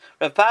his.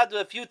 Rav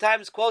Padva a few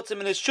times quotes him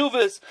in his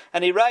Shuvas,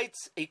 and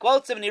he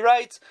quotes him and he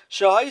writes,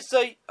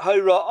 Shahaisai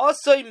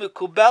Haira'asai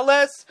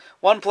Mukubeles.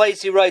 One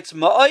place he writes,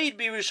 Ma'id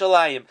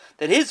B'Yerushalayim,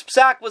 that his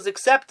psak was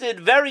accepted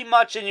very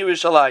much in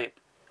Yerushalayim.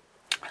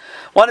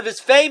 One of his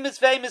famous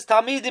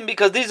Talmidim,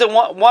 because these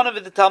are one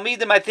of the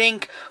Talmidim, I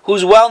think,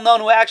 who's well known,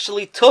 who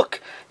actually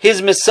took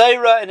his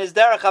Mesaira and his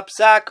Derech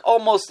HaPsak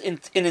almost in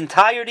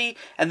entirety,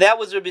 and that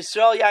was Rabbi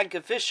Yisrael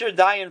Yankov Fisher,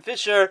 Dayan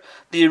Fisher,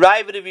 the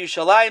Raavad of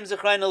Yerushalayim,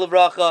 Zechreinu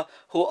Livracha,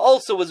 who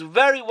also was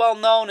very well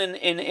known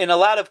in a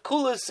lot of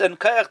Kulas and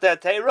Kayach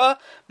De'atera.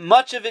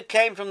 Much of it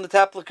came from the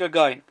Tepliker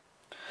Gaon.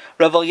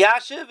 Rav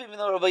Elyashiv, even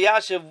though Rav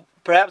Elyashiv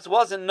perhaps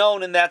wasn't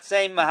known in that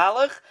same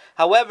Mahalach,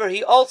 however,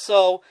 he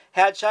also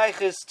had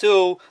shaykhis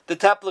to the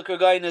Tepliker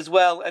Gaon as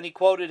well, and he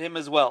quoted him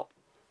as well.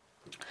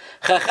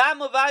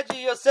 Chacham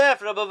Ovadia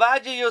Yosef, Rav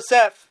Ovadia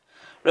Yosef.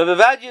 Rav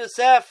Ovadia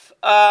Yosef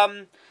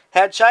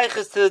had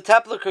shaykhis to the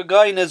Tepliker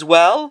Gaon as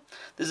well.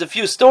 There's a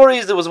few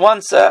stories. There was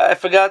once, I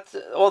forgot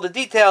all the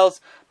details,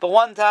 but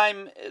one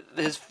time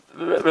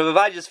Rav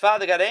Ovadia's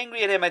father got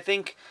angry at him. I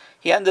think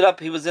he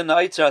was in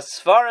Eitzah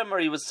Sfarim, or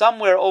he was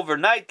somewhere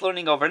overnight,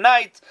 learning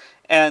overnight,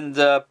 and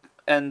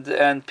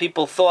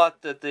people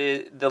thought that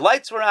the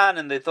lights were on,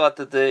 and they thought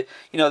that they're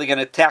getting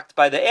attacked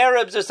by the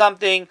Arabs or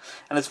something,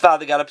 and his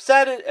father got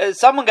upset.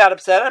 Someone got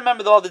upset. I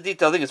remember all the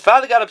details. I think his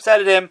father got upset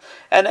at him,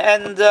 and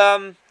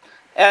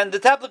the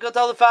Tepliker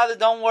told the father,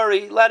 "Don't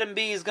worry, let him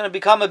be. He's going to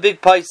become a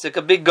big paisik,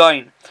 a big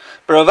goin."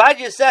 But Rav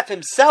Yosef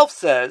himself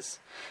says,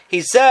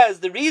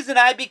 the reason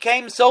I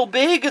became so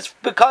big is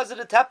because of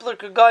the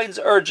Tepliker Gaon's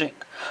urging.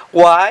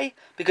 Why?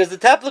 Because the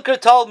Tepliker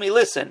told me,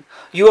 listen,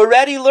 you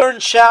already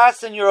learned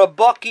Shas and you're a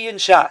Baki in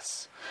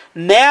Shas.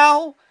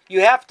 Now you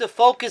have to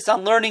focus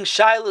on learning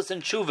Shilas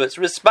and Shuvas,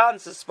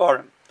 responses for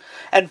him.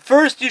 And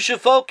first you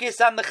should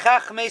focus on the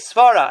Chachmei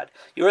Sfarad.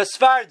 You're a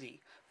Sfardi.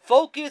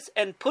 Focus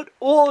and put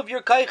all of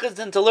your kaiches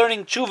into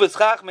learning Shuvas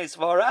Chachmei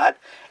Sfarad.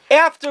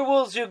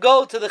 Afterwards, you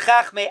go to the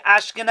Chachmei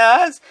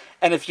Ashkenaz,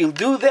 and if you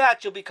do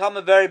that, you'll become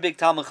a very big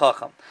Talmud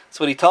Chacham. That's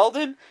what he told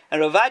him.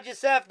 And Rav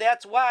Yosef,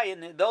 that's why,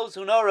 and those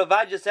who know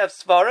Rav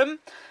Yosef's Sfarim,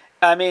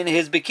 I mean,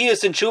 his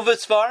Bekiyas and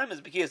Shuvas Sfarim,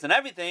 his Bekiyas and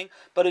everything,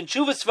 but in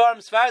Shuvas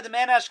Sfarim, Sfardim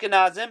and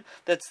Ashkenazim,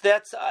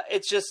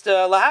 it's just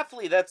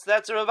Lahafli,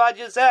 that's Rav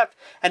Yosef.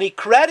 And he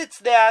credits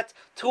that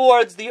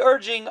towards the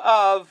urging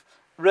of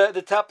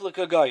the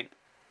Tepliker Gaon.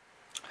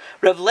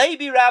 Rav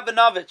Levi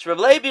Rabinovich,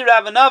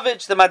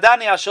 the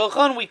Madani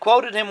HaShulchan, we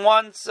quoted him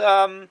once.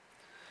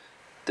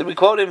 Did we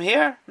quote him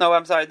here? No,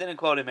 I'm sorry, I didn't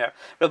quote him here.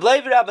 Rav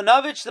Levi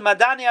Rabinovich, the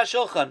Madani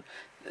HaShulchan,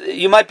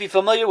 You might be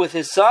familiar with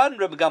his son,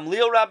 Rabbi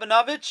Gamliel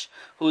Rabinovich,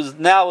 who's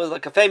now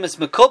like a famous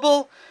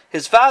Mekubal.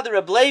 His father,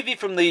 Reb Levi,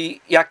 from the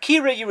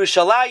Yakira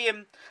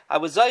Yerushalayim. I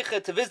was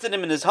zeicha to visit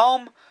him in his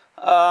home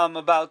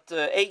about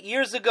 8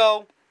 years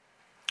ago.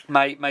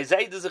 My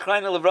Zayd is a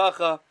Zechreina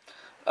Levracha.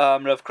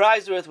 Rav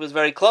Kreisworth was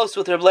very close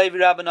with Reb Levi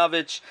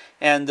Rabinovich,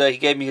 and he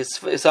gave me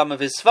some of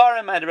his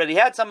Svarim. I had already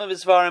had some of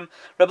his Svarim.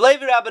 Reb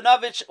Levi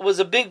Rabinovich was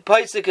a big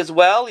Paisik as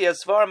well. He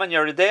has Svarim on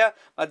Yeridea,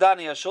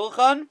 Madani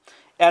HaShulchan,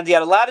 and he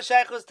had a lot of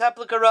Sheikhos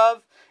Tepliker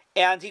Rav,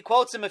 and he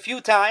quotes him a few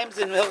times.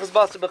 In Hilchas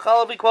Basar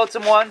B'Chalav he quotes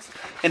him once.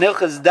 In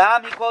Hilchas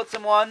Dam he quotes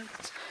him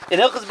once. In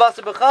Hilchas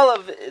Basar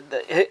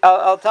B'Chalav,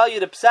 I'll tell you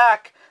the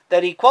psak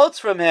that he quotes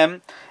from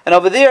him, and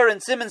over there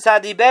in Simon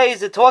Sadi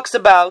Beis it talks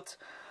about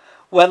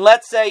when,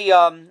 let's say,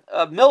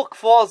 milk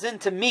falls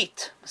into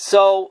meat.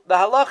 So the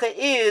halacha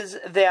is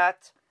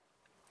that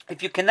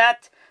if you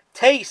cannot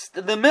taste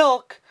the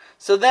milk,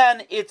 so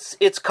then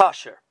it's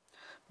kosher.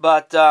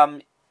 But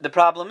the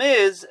problem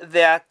is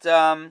that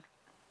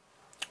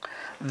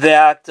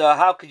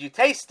how could you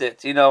taste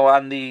it? You know,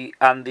 on the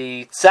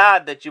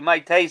tzad that you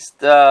might taste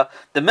the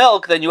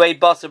milk, then you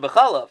ate basar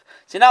b'chalav.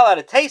 So you're not allowed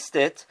to taste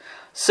it.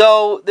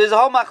 So there's a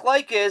whole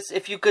machlokes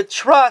if you could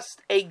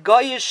trust a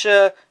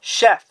goyish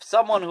chef,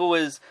 someone who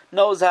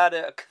knows how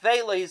to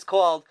kvela he's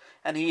called,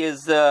 and he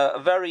is a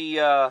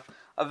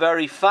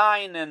very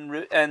fine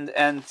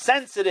and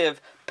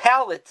sensitive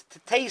palate to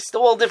taste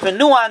all different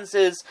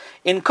nuances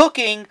in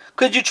cooking.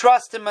 Could you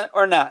trust him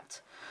or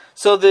not?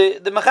 So the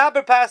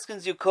Mechaber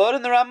paskins you could,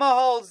 and the Ramah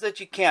holds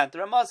that you can't. The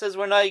Ramah says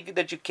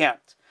that you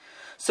can't.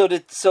 So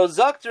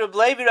Zakt Reb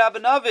Levi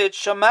Rabinovich,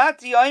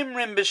 Shamati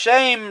Oimrim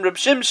B'Shem Reb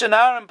Shimshon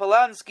Aaron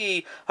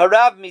Polanski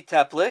Harav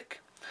Miteplik.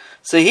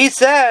 So he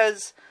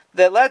says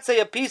that, let's say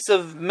a piece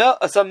of milk,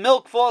 some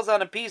milk falls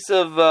on a piece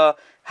of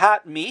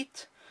hot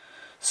meat.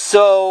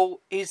 So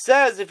he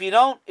says if you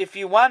don't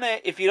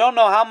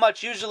know how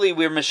much, usually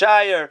we're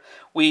Meshayar,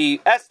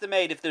 we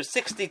estimate if there's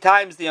 60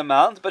 times the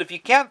amount, but if you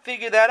can't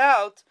figure that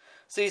out,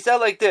 so he said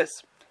like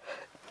this: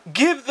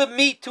 give the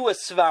meat to a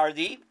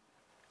Svardi.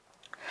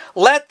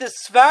 Let the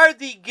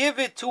Svardi give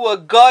it to a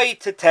guy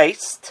to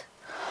taste.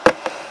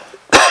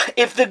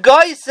 If the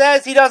guy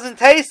says he doesn't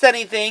taste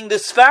anything, the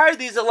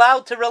Svardi is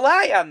allowed to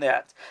rely on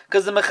that,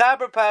 because the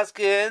Mechaber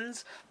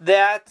paskins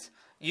that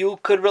you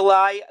could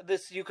rely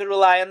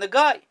on the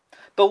guy.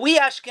 But we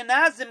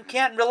Ashkenazim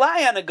can't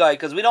rely on a guy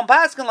because we don't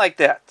paskin like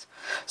that.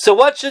 So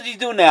what should he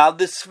do now?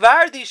 The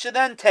Svardi should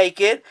then take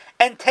it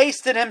and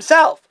taste it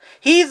himself.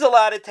 He's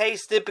allowed to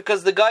taste it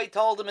because the guy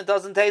told him it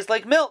doesn't taste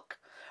like milk.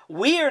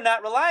 We are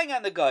not relying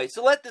on the guy.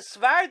 So let the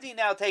Svardi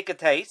now take a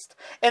taste.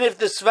 And if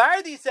the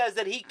Svardi says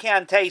that he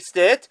can't taste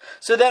it,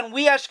 so then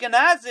we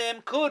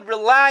Ashkenazim could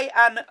rely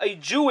on a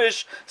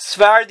Jewish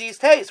Svardi's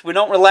taste. We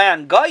don't rely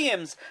on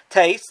Goyim's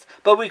taste,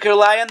 but we could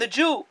rely on the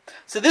Jew.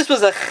 So this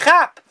was a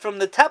chap from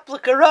the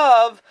Tepliker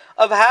Rav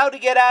of how to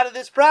get out of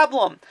this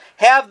problem.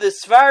 Have the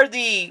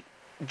Svardi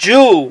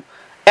Jew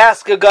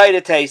ask a guy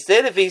to taste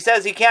it. If he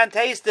says he can't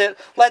taste it,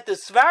 let the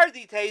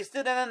Svardi taste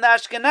it, and then the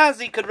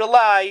Ashkenazi could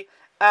rely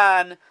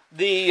on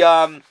the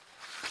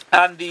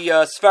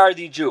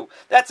Sephardi Jew.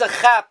 That's a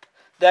chap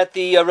that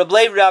the Reb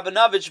Levi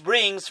Rabinovich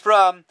brings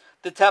from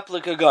the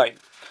Tepliker Goyim.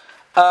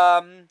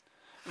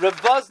 Reb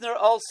Bosner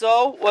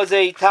also was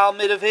a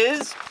Talmud of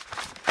his,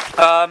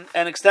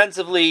 and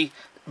extensively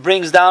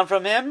brings down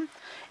from him.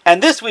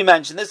 And this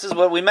is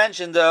what we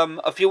mentioned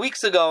a few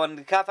weeks ago in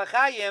the Kaf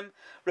HaChaim.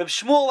 Reb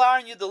Shmuel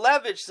Aaron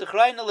Yudelevich,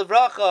 Zechreina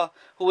Levracha,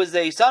 who was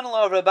a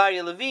son-in-law of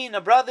Rabbi Levine,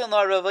 a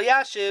brother-in-law of Rav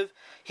Yashiv,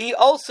 he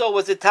also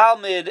was a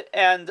Talmud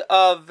a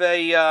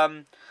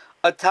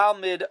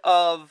Talmud,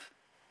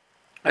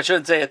 he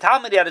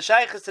had a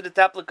shaykhus to the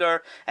Tepliker,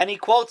 and he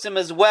quotes him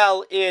as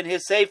well in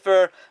his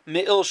Sefer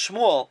Me'il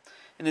Shmuel.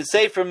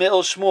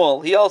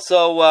 He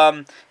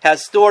also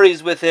has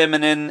stories with him,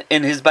 and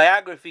in his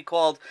biography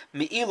called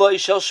Me'iloi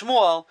Shel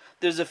Shmuel,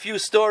 there's a few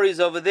stories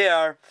over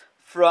there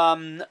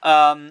from the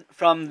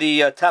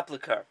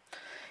Tepliker.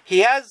 He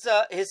has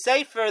his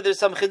Sefer, there's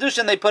some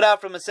Chidushim they put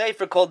out from a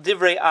Sefer called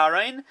Divrei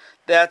Aaron.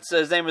 That's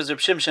his name was Reb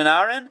Shimshon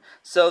Aaron.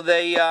 So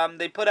they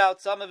put out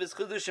some of his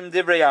Chidushim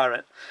Divrei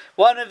Aaron.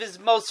 One of his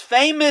most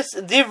famous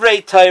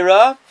Divrei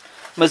Torah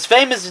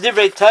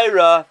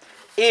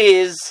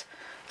is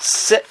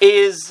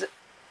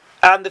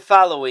on the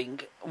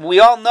following. We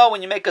all know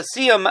when you make a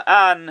siyum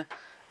on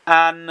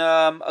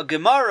a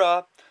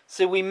Gemara,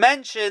 so we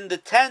mention the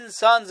 10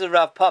 sons of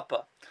Rav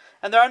Papa.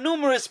 And there are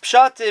numerous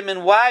pshatim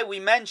in why we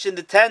mention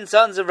the 10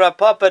 sons of Rav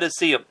Papa to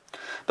siyum.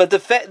 But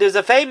there's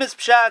a famous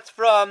pshat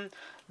from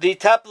the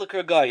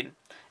Tepliker Goyim.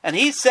 And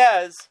he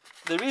says,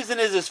 the reason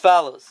is as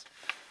follows.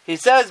 He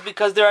says,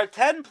 because there are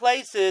 10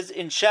 places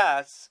in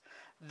Shas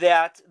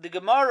that the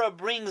Gemara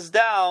brings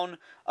down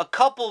a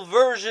couple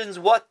versions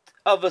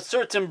of a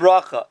certain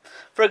bracha.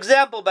 For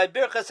example, by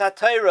Birchas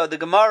HaTorah, the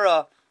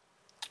Gemara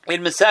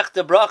in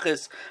Masechta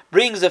Brachas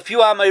brings a few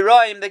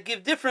Amoraim that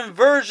give different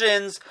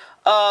versions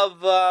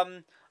of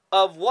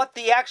of what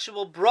the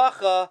actual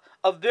bracha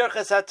of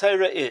Birchas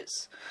HaTorah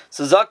is.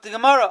 So Zok the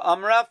Gemara,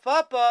 Rav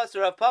Papa,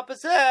 so Rav Papa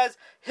says,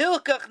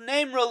 Hilkach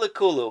Neimra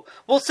Lekulu.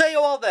 We'll say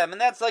all of them, and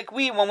that's like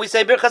when we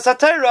say Birchas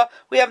HaTorah,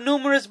 we have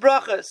numerous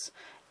brachas.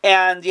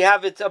 And you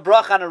have it a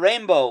bracha on a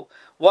rainbow.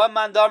 One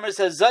man Damer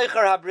says Zeicher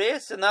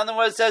Habris, and the other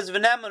one says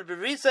V'nemun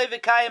B'risei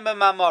V'kayim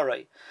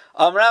B'mamorei.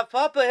 Rav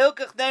Papa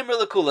Hilkach Neimra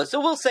Lekula. So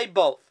we'll say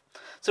both.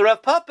 So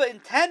Rav Papa in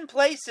 10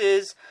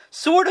 places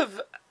sort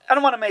of, I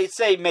don't want to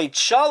say made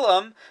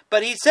shalom,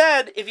 but he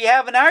said if you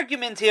have an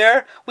argument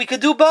here, we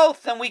could do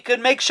both, and we could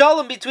make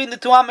shalom between the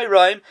two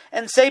Amoraim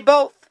and say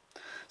both.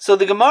 So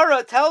the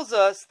Gemara tells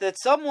us that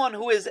someone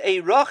who is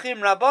a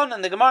Rachim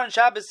Rabbanan, the Gemara in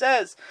Shabbos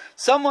says,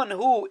 someone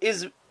who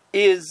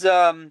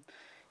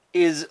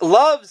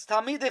loves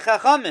Talmidei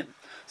Chachamim,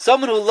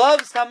 someone who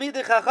loves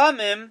Talmidei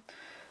Chachamim,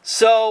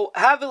 so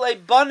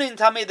Havilei Banin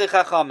Talmidei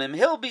Chachamim,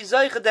 he'll be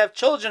Zeicha to have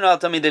children of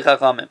Talmidei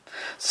Chachamim.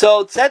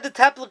 So said the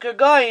Tepliker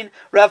Gaon,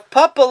 Rav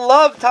Papa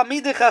loved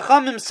Talmidei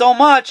Chachamim so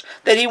much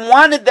that he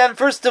wanted them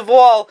first of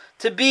all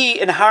to be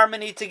in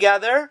harmony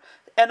together.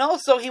 And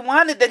also, he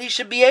wanted that he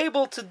should be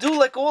able to do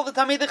like all the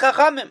Talmidei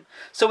Chachamim.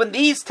 So in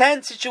these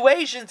 10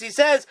 situations, he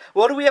says,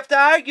 what do we have to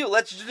argue?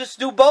 Let's just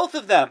do both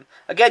of them.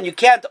 Again, you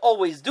can't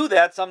always do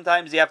that.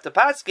 Sometimes you have to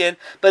paskin.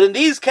 But in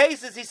these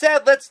cases, he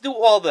said, let's do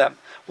all of them.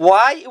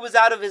 Why? It was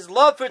out of his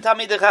love for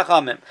Talmidei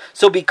Chachamim.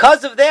 So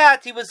because of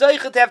that, he was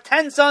zeicha to have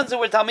 10 sons who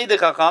were Talmidei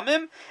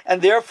Chachamim.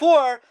 And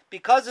therefore,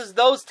 because of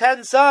those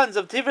 10 sons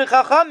of Tivrei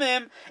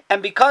Chachamim,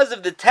 and because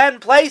of the 10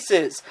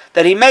 places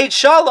that he made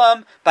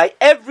shalom, by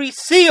every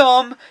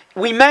siyum,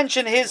 we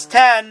mention his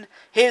 10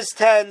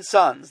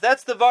 sons.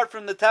 That's the vart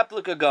from the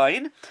Tepliker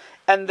Gaon,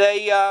 and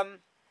they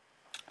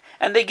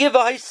give a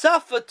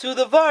hisafa to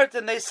the vart,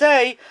 and they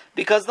say,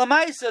 because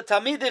Lamaisa,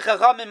 Talmidei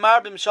Chachamim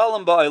marbim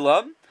shalom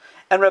ba'olam,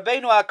 and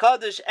Rabbeinu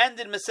HaKadosh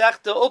ended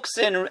Masechta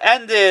Uksin,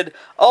 ended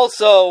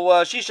also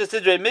Shisha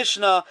Sidrei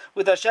Mishnah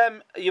with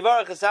Hashem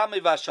Yivarach Hasami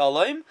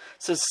Vashalom.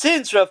 So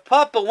since Rav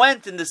Papa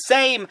went in the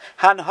same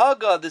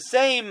Hanhaga, the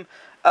same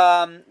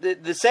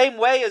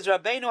way as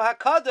Rabbeinu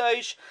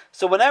HaKadosh,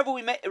 so whenever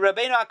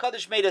Rabbeinu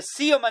HaKadosh made a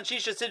siyum on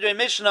Shisha Sidrei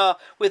Mishnah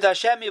with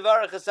Hashem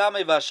Yivarach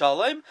Hasami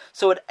Vashalom,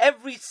 so at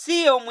every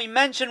siyum we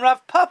mention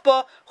Rav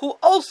Papa, who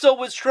also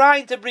was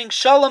trying to bring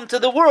shalom to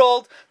the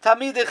world,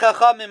 Talmidei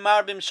Chachamim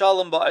marbim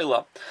shalom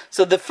ba'olam.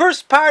 So the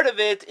first part of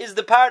it is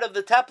the part of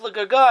the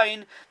Tepliker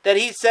Gaon that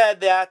he said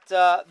that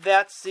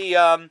that's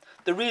the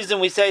reason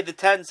we say the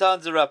 10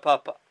 sons of Rav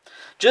Papa.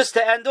 Just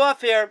to end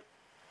off here,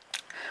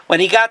 when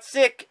he got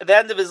sick at the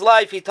end of his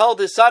life, he told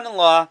his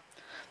son-in-law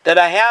that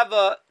I have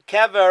a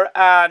kever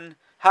on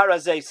Har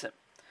HaZeisim.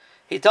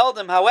 He told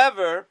him,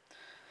 however,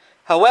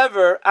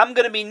 I'm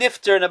going to be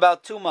nifter in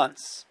about 2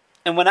 months.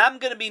 And when I'm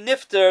going to be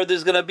nifter,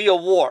 there's going to be a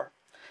war.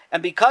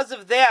 And because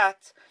of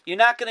that, you're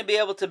not going to be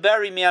able to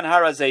bury me on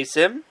Har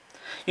HaZeisim.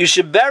 You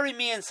should bury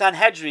me in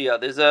Sanhedria.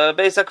 There's a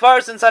Beis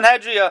HaKvaros in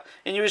Sanhedria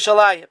in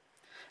Yerushalayim.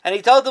 And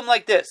he told him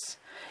like this: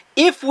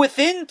 if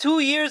within 2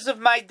 years of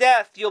my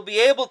death you'll be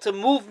able to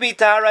move me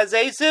to Har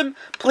HaZeisim,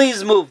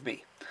 please move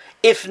me.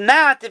 If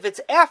not, if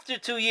it's after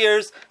 2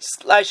 years,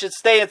 I should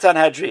stay in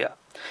Sanhedria.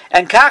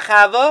 And Kach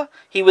Hava,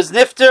 he was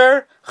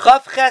nifter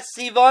Chav Ches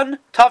Sivan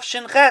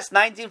Tafshin Ches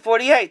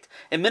 1948,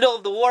 in the middle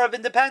of the War of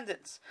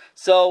Independence.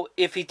 So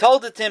if he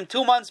told it to him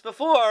 2 months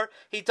before,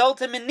 he told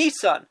him in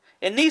Nisan.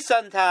 In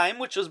Nisan time,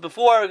 which was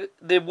before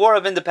the War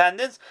of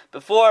Independence,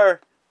 before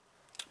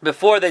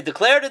they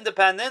declared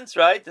independence,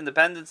 right?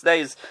 Independence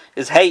Day is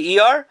Hey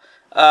Iyar.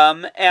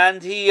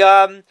 And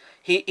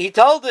he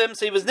told him,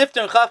 so he was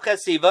nifter in Chav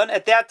Ches Sivan.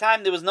 At that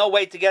time, there was no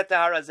way to get to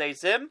Har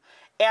HaZeisim.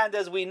 And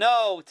as we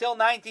know, till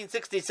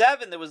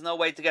 1967, there was no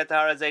way to get to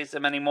Har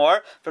HaZeisim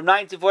anymore, from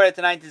 1948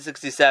 to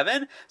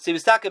 1967. So he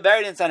was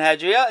buried in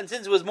Sanhedria, and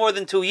since it was more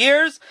than 2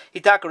 years, he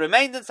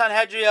remained in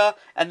Sanhedria,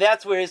 and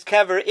that's where his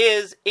kever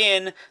is,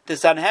 in the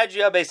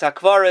Sanhedria, Beis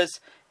HaKvaros,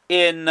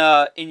 in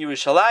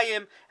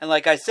Yerushalayim. And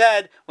like I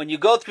said, when you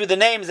go through the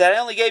names, I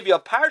only gave you a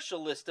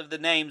partial list of the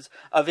names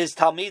of his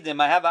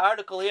Talmidim. I have an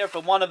article here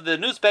from one of the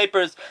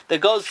newspapers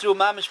that goes through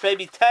mamish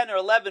maybe 10 or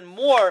 11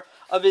 more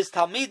of his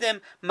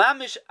Talmidim.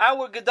 Mamish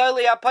our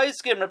Gedolei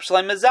HaPoskim, Reb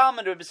Shlomo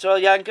Zalman, Reb Yisrael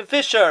Yankel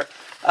Fisher,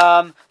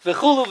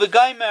 V'chulu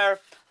V'gaimer,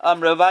 Rav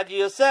Ovadia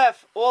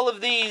Yosef, all of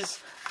these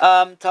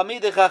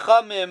Talmidei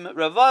Chachamim,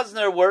 Rav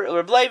Vosner,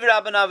 Reb Levi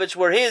Rabinovich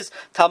were his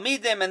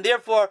Talmidim, and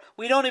therefore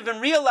we don't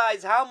even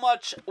realize how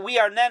much we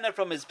are nena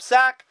from his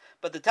psak.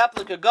 But the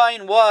Tepliker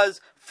Gaon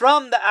was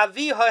from the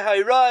Avi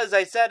HaHaira, as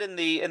I said in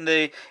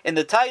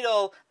the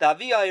title, the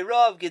Avi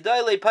HaHaira of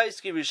Gedolei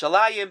Paiski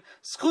Rishalayim,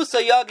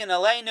 Schusa Yagin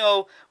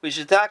Aleinu. We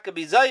should talk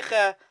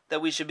about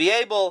that we should be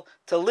able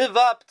to live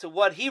up to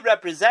what he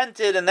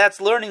represented, and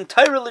that's learning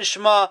Torah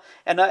Lishma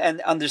and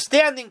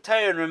understanding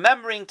Torah and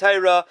remembering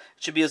Torah.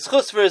 It should be a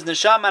schus for his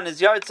neshama and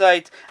his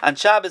yahrzeit on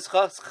Shabbos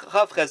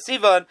Chav Ches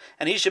Sivan,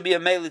 and he should be a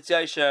Meilitz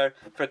Yasher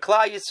for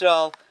Klal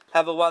Yisrael.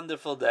 Have a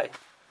wonderful day.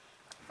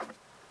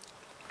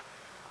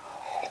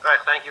 All right,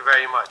 thank you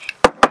very much.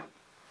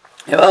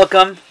 You're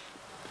welcome.